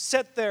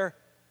set their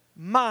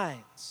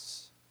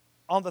minds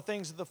on the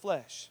things of the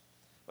flesh.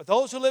 But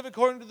those who live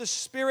according to the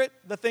Spirit,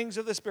 the things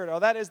of the Spirit. Or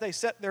that is, they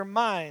set their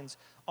minds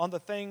on the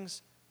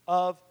things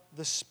of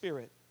the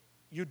Spirit.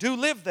 You do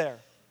live there,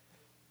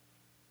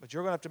 but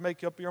you're going to have to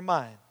make up your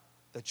mind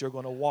that you're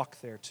going to walk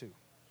there too.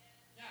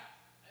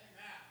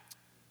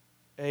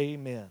 Yeah.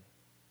 Amen.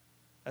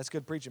 That's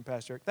good preaching,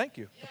 Pastor Eric. Thank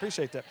you. I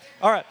appreciate that.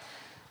 All right.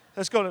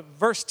 Let's go to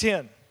verse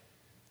 10.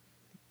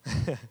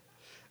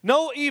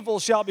 No evil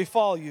shall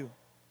befall you.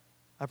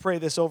 I pray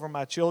this over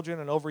my children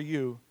and over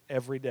you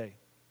every day.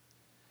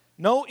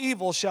 No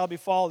evil shall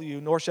befall you,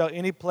 nor shall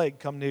any plague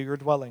come near your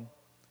dwelling.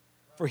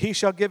 For he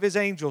shall give his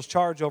angels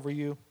charge over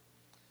you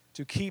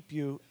to keep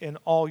you in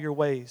all your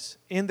ways.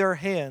 In their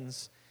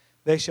hands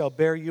they shall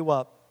bear you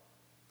up,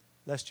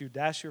 lest you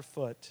dash your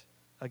foot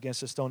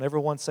against a stone.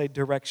 Everyone say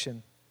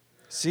direction.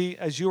 See,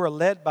 as you are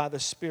led by the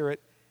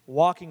Spirit,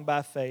 walking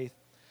by faith,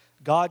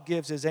 God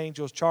gives his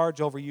angels charge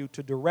over you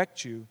to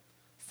direct you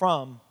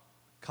from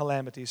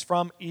calamities,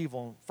 from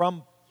evil,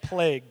 from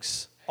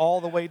plagues, all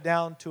the way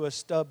down to a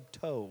stub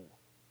toe.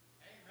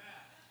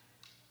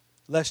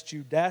 Lest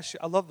you dash,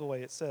 I love the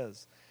way it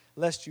says,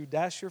 lest you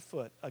dash your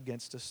foot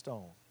against a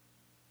stone.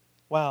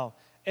 Wow.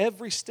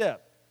 Every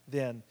step,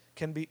 then,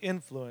 can be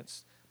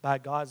influenced by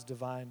God's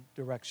divine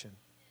direction.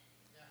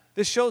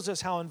 This shows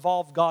us how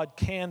involved God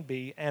can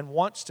be and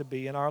wants to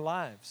be in our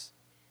lives.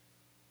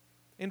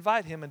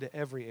 Invite him into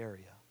every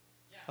area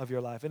of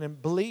your life and then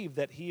believe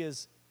that he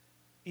is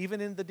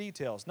even in the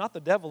details. Not the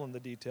devil in the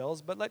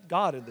details, but let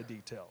God in the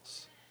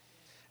details.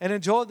 And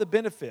enjoy the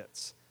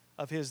benefits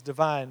of his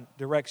divine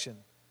direction.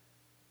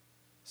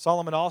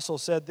 Solomon also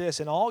said this,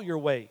 in all your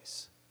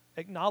ways,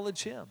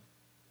 acknowledge him,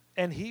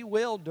 and he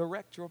will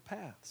direct your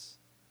paths.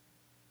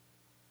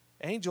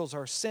 Angels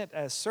are sent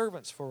as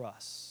servants for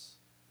us,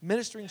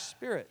 ministering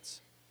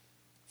spirits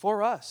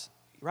for us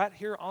right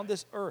here on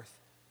this earth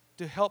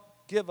to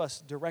help give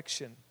us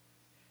direction,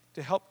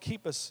 to help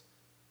keep us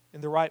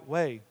in the right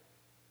way.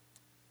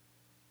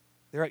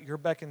 They're at your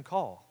beck and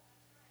call.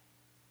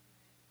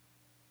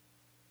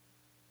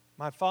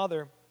 My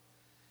father,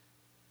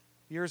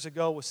 years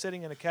ago, was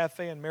sitting in a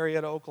cafe in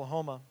Marietta,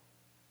 Oklahoma.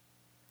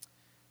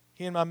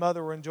 He and my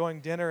mother were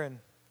enjoying dinner, and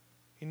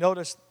he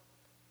noticed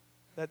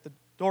that the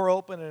door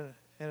opened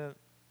and an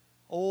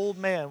old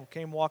man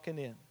came walking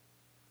in.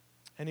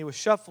 And he was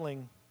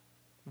shuffling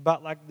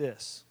about like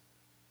this.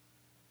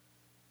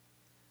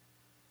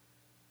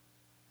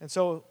 And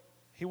so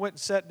he went and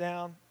sat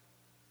down.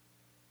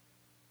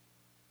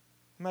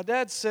 My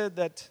dad said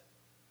that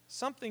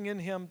something in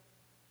him,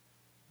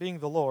 being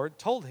the Lord,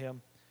 told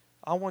him,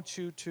 I want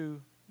you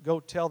to go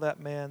tell that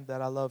man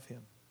that I love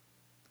him.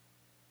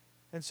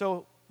 And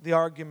so the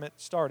argument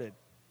started.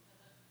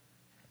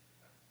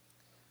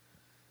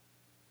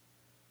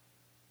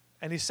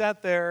 And he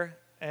sat there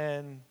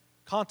and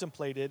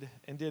contemplated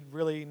and did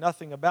really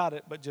nothing about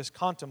it but just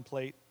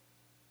contemplate.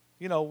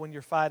 You know, when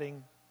you're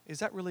fighting, is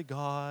that really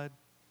God?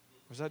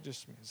 Or is that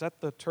just me? Is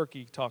that the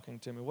turkey talking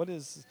to me? What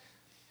is...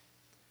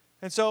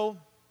 And so,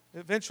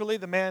 eventually,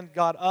 the man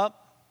got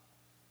up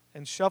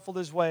and shuffled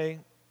his way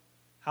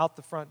out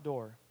the front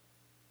door.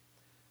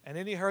 And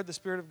then he heard the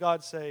Spirit of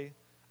God say,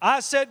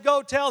 I said,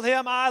 go tell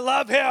him I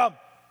love him.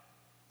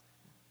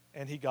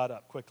 And he got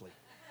up quickly.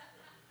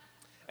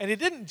 And he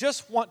didn't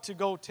just want to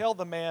go tell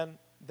the man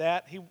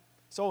that.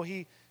 So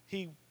he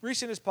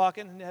reached in his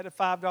pocket and had a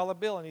 $5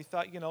 bill. And he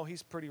thought, you know,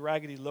 he's pretty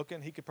raggedy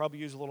looking. He could probably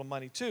use a little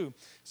money too.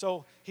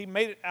 So he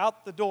made it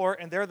out the door,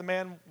 and there the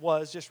man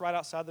was just right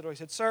outside the door. He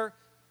said, sir.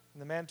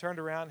 And the man turned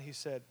around and he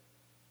said,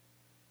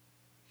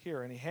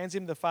 here. And he hands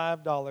him the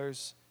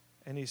 $5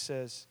 and he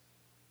says,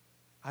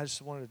 I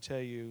just wanted to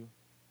tell you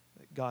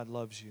that God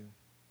loves you.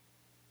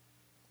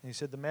 And he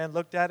said, the man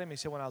looked at him. He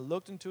said, when I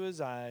looked into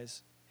his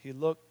eyes, he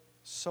looked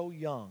so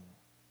young.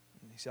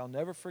 And he said, I'll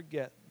never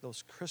forget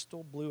those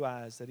crystal blue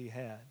eyes that he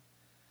had.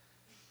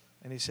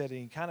 And he said,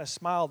 he kind of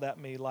smiled at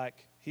me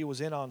like he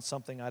was in on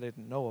something I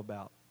didn't know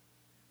about.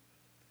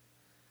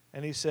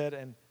 And he said,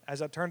 and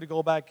as I turned to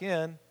go back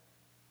in,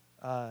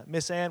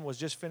 Miss Ann was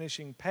just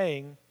finishing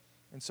paying,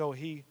 and so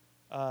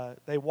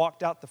they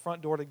walked out the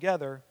front door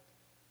together,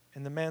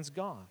 and the man's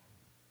gone.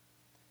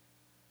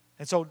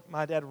 And so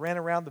my dad ran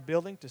around the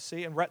building to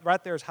see, and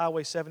right there is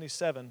Highway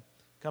 77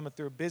 coming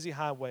through a busy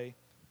highway.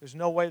 There's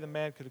no way the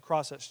man could have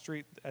crossed that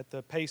street at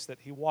the pace that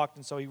he walked,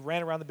 and so he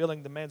ran around the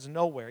building. The man's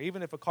nowhere.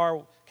 Even if a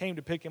car came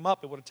to pick him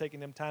up, it would have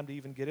taken him time to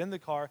even get in the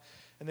car,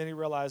 and then he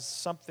realized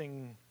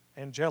something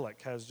angelic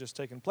has just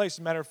taken place. As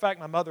a matter of fact,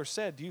 my mother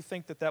said, do you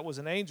think that that was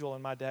an angel?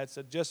 And my dad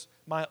said, just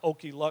my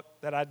okie luck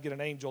that I'd get an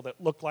angel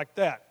that looked like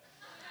that.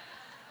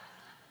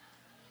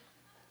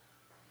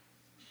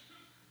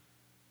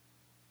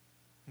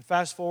 And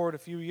fast forward a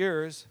few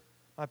years,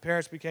 my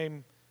parents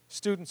became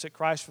students at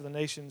Christ for the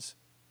Nations,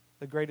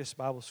 the greatest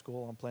Bible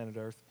school on planet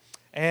Earth.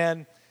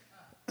 And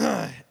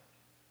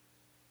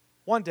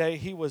one day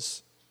he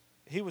was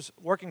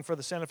working for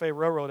the Santa Fe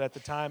Railroad at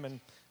the time, and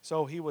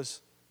so he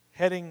was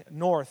heading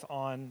north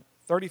on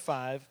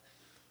 35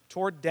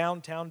 toward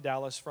downtown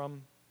Dallas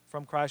from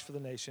Christ for the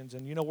Nations.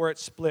 And you know where it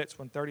splits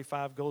when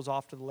 35 goes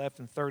off to the left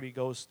and 30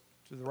 goes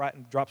to the right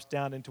and drops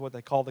down into what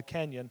they call the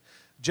canyon.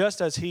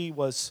 Just as he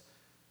was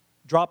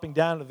dropping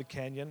down to the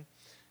canyon,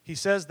 he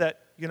says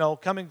that, you know,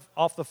 coming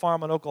off the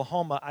farm in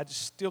Oklahoma, I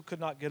just still could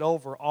not get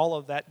over all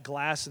of that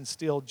glass and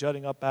steel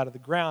jutting up out of the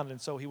ground.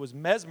 And so he was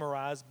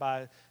mesmerized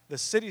by the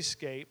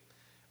cityscape.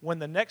 When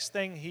the next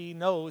thing he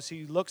knows,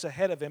 he looks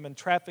ahead of him and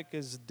traffic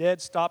is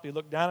dead stop. He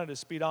looked down at his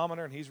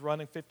speedometer and he's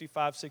running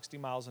 55, 60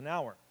 miles an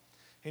hour.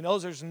 He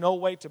knows there's no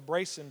way to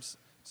brace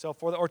So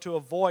or to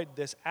avoid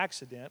this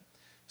accident.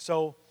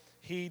 So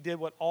he did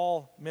what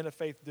all men of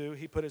faith do.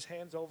 He put his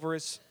hands over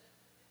his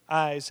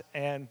eyes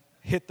and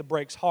hit the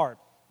brakes hard.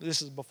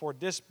 This is before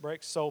disc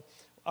brakes,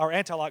 or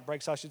anti-lock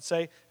brakes, I should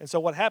say. And so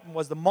what happened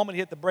was the moment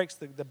he hit the brakes,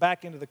 the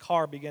back end of the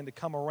car began to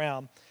come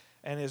around,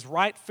 and his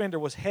right fender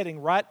was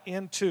heading right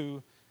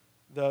into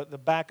the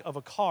back of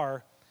a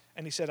car.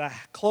 And he said, I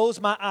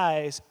closed my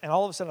eyes, and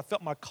all of a sudden I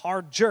felt my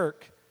car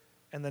jerk,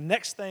 and the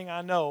next thing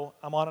I know,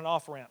 I'm on an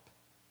off-ramp.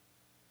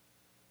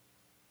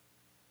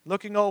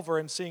 Looking over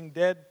and seeing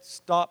dead,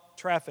 stopped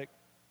traffic,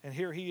 and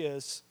here he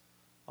is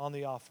on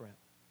the off-ramp.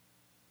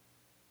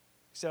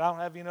 He said, I don't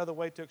have any other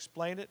way to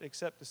explain it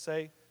except to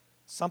say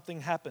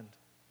something happened.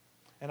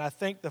 And I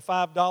think the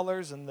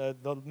 $5 and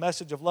the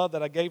message of love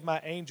that I gave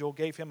my angel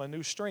gave him a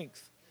new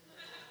strength.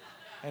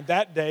 And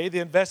that day, the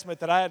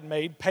investment that I had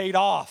made paid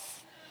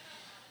off.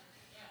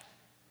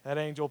 That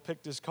angel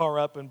picked his car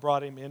up and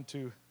brought him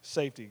into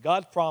safety.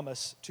 God's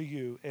promise to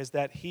you is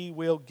that He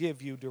will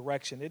give you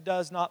direction. It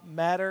does not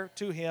matter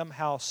to Him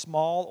how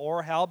small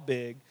or how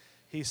big.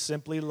 He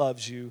simply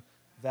loves you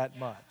that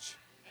much.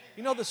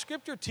 You know, the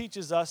Scripture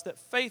teaches us that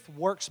faith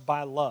works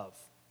by love.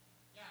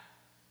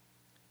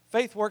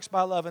 Faith works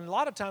by love. And a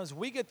lot of times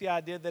we get the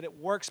idea that it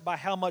works by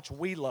how much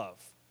we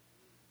love.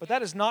 But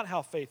that is not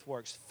how faith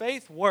works.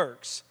 Faith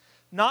works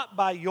not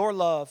by your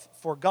love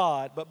for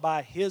God, but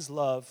by His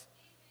love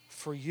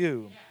for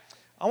you.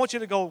 I want you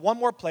to go one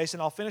more place,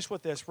 and I'll finish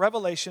with this.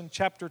 Revelation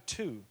chapter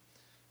 2.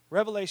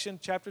 Revelation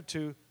chapter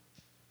 2.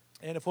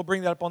 And if we'll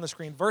bring that up on the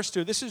screen. Verse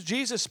 2. This is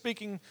Jesus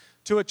speaking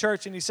to a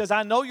church, and He says,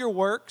 I know your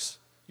works,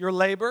 your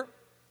labor,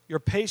 your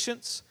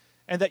patience,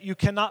 and that you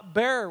cannot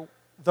bear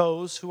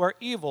those who are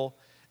evil.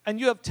 And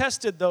you have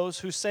tested those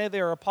who say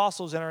they are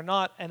apostles and are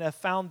not, and have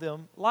found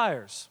them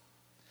liars.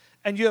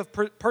 And you have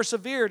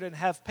persevered and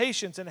have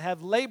patience and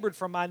have labored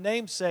for my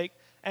name's sake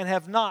and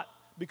have not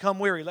become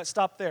weary. Let's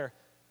stop there.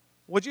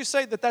 Would you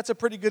say that that's a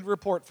pretty good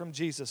report from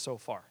Jesus so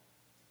far?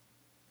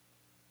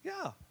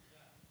 Yeah.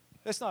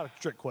 That's not a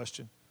trick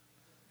question.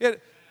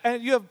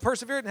 And you have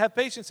persevered and have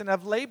patience and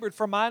have labored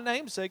for my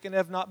name's sake and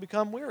have not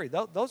become weary.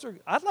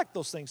 I'd like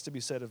those things to be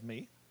said of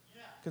me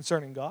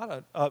concerning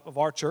God, of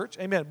our church.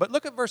 Amen. But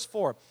look at verse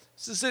 4.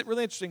 This is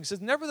really interesting. It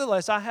says,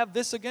 nevertheless, I have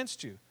this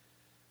against you,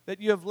 that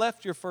you have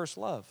left your first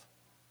love.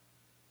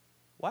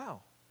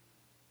 Wow.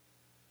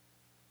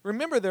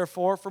 Remember,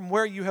 therefore, from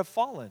where you have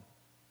fallen.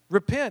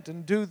 Repent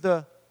and do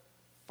the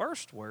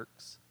first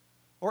works,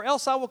 or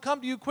else I will come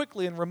to you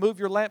quickly and remove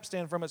your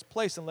lampstand from its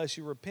place unless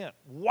you repent.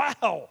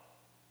 Wow.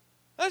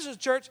 This is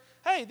church.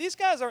 Hey, these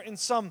guys aren't in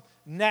some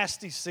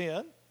nasty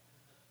sin.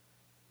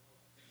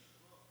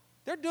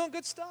 They're doing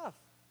good stuff.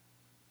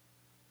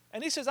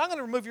 And He says, I'm going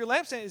to remove your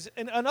lampstand.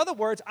 In other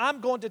words,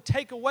 I'm going to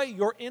take away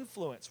your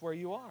influence where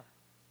you are.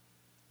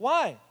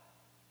 Why?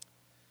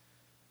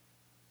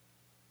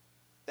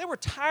 They were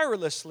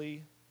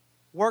tirelessly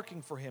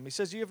working for Him. He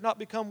says, you have not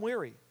become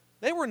weary.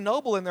 They were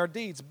noble in their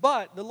deeds,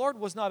 but the Lord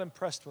was not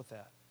impressed with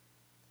that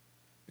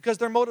because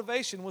their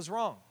motivation was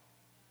wrong.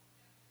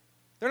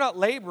 They're not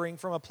laboring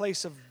from a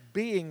place of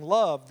being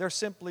loved. They're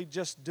simply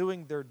just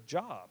doing their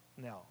job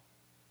now,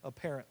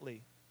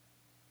 apparently.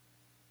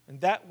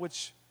 And that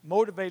which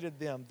motivated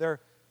them, they're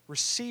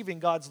receiving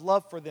God's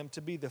love for them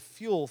to be the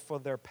fuel for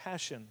their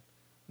passion,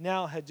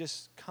 now had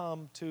just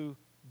come to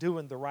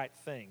doing the right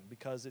thing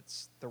because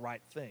it's the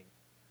right thing.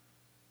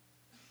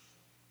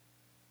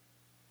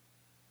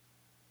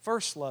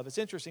 First love. It's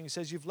interesting. He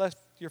says you've left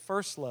your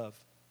first love.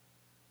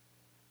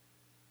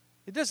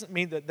 It doesn't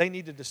mean that they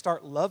needed to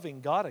start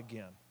loving God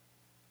again.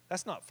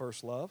 That's not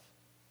first love.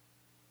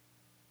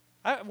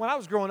 When I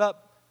was growing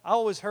up, I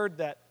always heard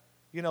that,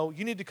 you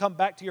need to come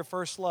back to your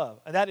first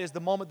love. And that is the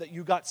moment that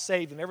you got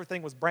saved and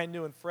everything was brand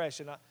new and fresh.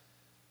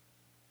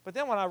 But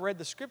then when I read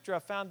the Scripture, I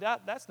found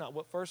out that's not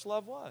what first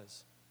love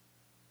was.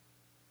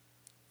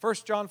 1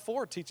 John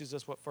 4 teaches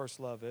us what first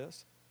love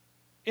is.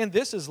 And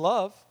this is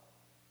love.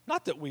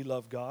 Not that we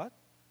love God,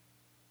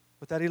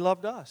 but that He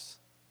loved us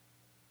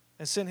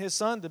and sent His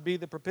Son to be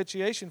the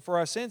propitiation for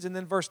our sins. And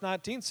then verse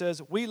 19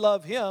 says, we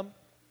love Him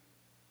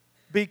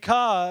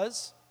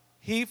because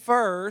He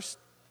first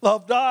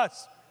loved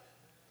us.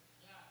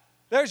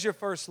 There's your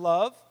first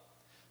love,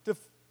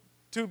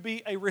 to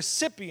be a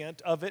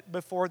recipient of it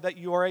before that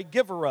you are a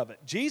giver of it.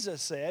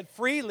 Jesus said,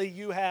 freely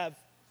you have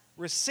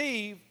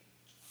received,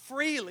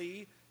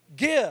 freely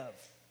give.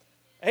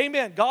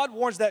 Amen. God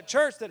warns that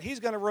church that He's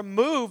going to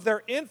remove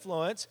their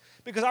influence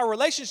because our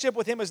relationship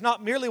with Him is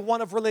not merely one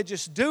of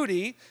religious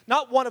duty,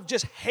 not one of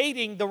just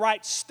hating the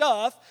right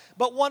stuff,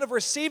 but one of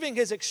receiving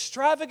His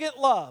extravagant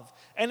love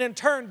and in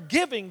turn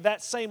giving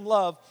that same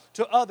love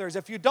to others.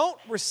 If you don't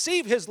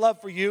receive His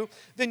love for you,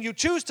 then you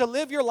choose to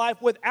live your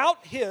life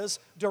without His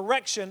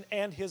direction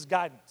and His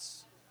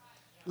guidance.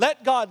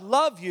 Let God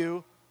love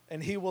you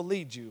and He will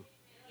lead you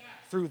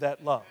through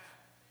that love.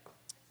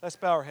 Let's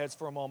bow our heads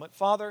for a moment.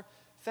 Father,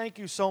 thank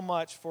you so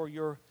much for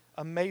your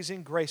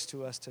amazing grace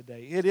to us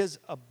today. It is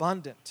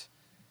abundant.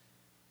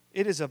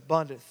 It is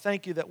abundant.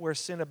 Thank you that where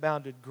sin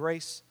abounded,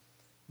 grace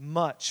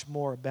much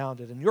more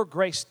abounded. And your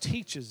grace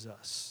teaches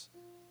us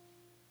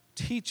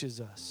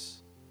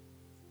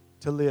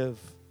to live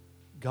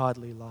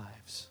godly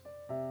lives.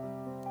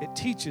 It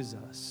teaches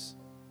us.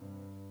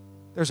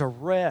 There's a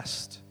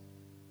rest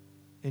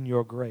in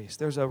your grace.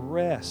 There's a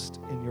rest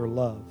in your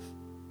love.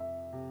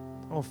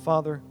 Oh,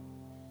 Father,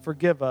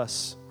 forgive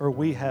us, or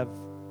we have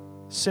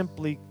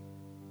simply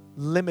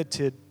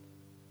limited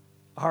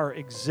our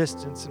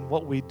existence and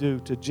what we do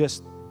to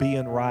just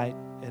being right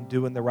and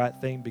doing the right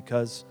thing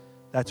because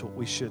that's what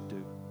we should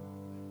do.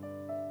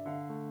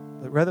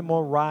 But rather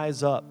more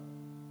rise up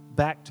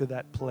back to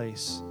that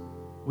place.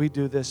 We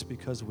do this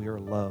because we are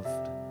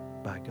loved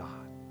by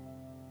God.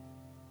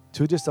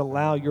 To just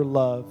allow your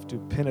love to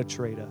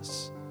penetrate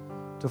us,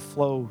 to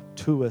flow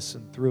to us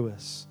and through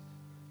us.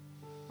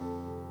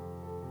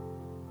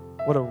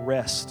 What a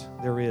rest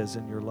there is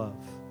in your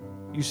love.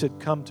 You said,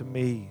 come to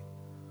me,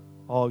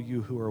 all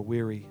you who are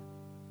weary,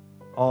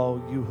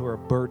 all you who are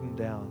burdened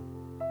down.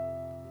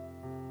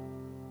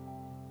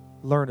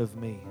 Learn of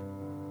me.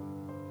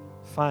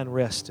 Find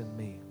rest in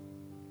me.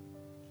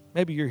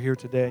 Maybe you're here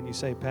today and you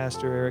say,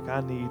 Pastor Eric, I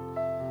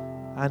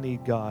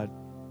need God.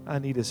 I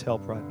need His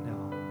help right now.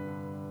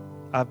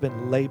 I've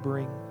been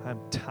laboring. I'm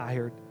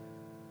tired.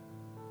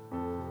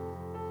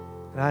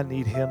 And I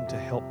need Him to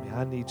help me.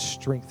 I need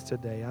strength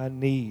today. I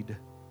need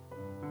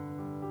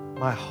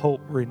my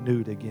hope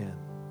renewed again.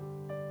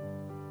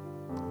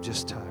 I'm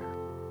just tired.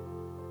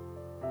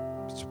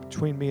 It's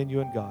between me and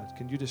you and God.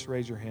 Can you just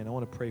raise your hand? I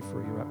want to pray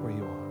for you right where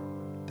you are.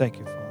 Thank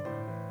you, Father.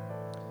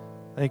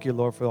 Thank you,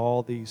 Lord, for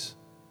all these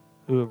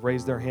who have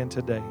raised their hand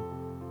today.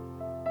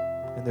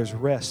 And there's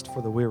rest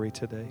for the weary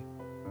today.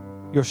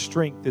 Your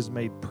strength is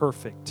made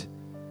perfect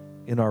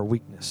in our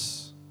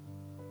weakness.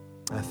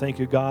 I thank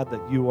you, God,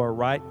 that you are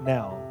right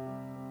now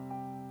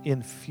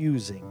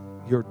infusing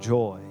your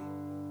joy,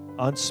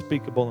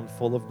 unspeakable and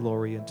full of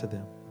glory, into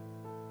them.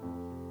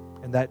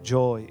 And that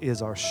joy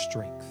is our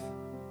strength.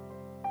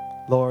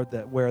 Lord,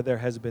 that where there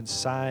has been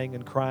sighing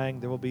and crying,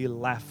 there will be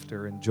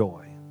laughter and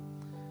joy.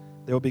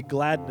 There will be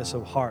gladness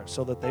of heart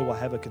so that they will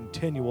have a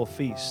continual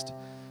feast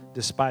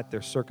despite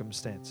their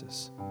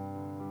circumstances.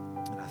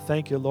 And I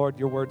thank you, Lord,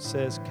 your word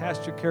says,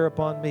 cast your care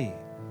upon me,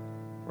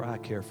 for I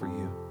care for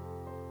you.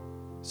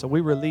 So we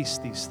release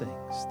these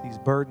things, these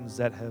burdens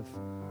that have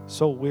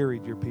so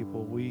wearied your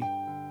people. We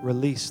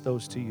release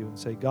those to you and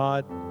say,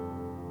 God,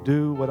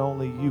 do what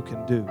only you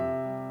can do.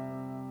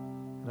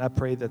 And I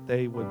pray that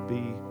they would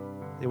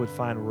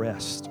find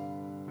rest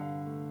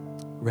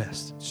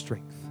and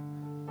strength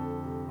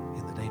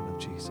in the name of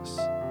Jesus.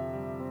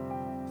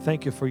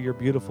 Thank you for your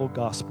beautiful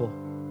gospel,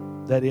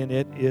 that in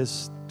it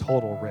is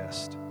total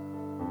rest,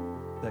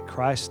 that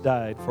Christ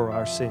died for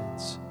our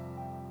sins,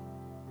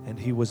 and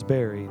He was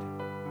buried,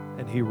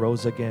 and He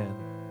rose again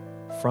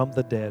from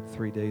the dead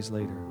 3 days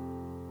later.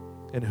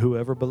 And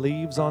whoever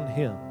believes on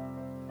Him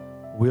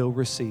will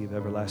receive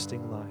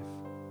everlasting life.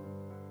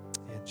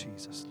 In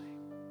Jesus'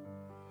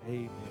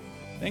 name, amen.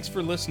 Thanks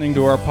for listening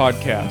to our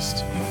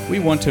podcast. We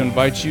want to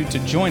invite you to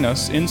join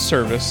us in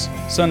service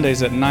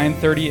Sundays at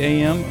 9:30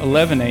 a.m.,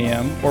 11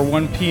 a.m., or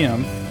 1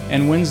 p.m.,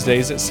 and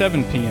Wednesdays at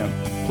 7 p.m.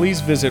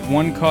 Please visit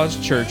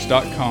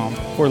onecausechurch.com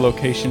for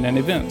location and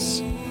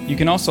events. You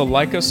can also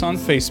like us on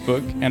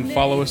Facebook and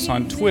follow us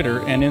on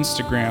Twitter and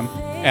Instagram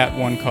at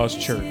One Cause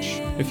Church.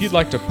 If you'd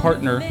like to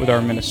partner with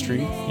our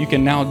ministry, you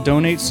can now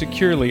donate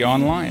securely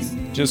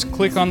online. Just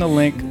click on the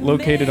link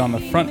located on the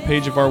front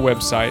page of our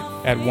website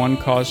at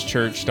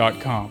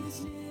onecausechurch.com.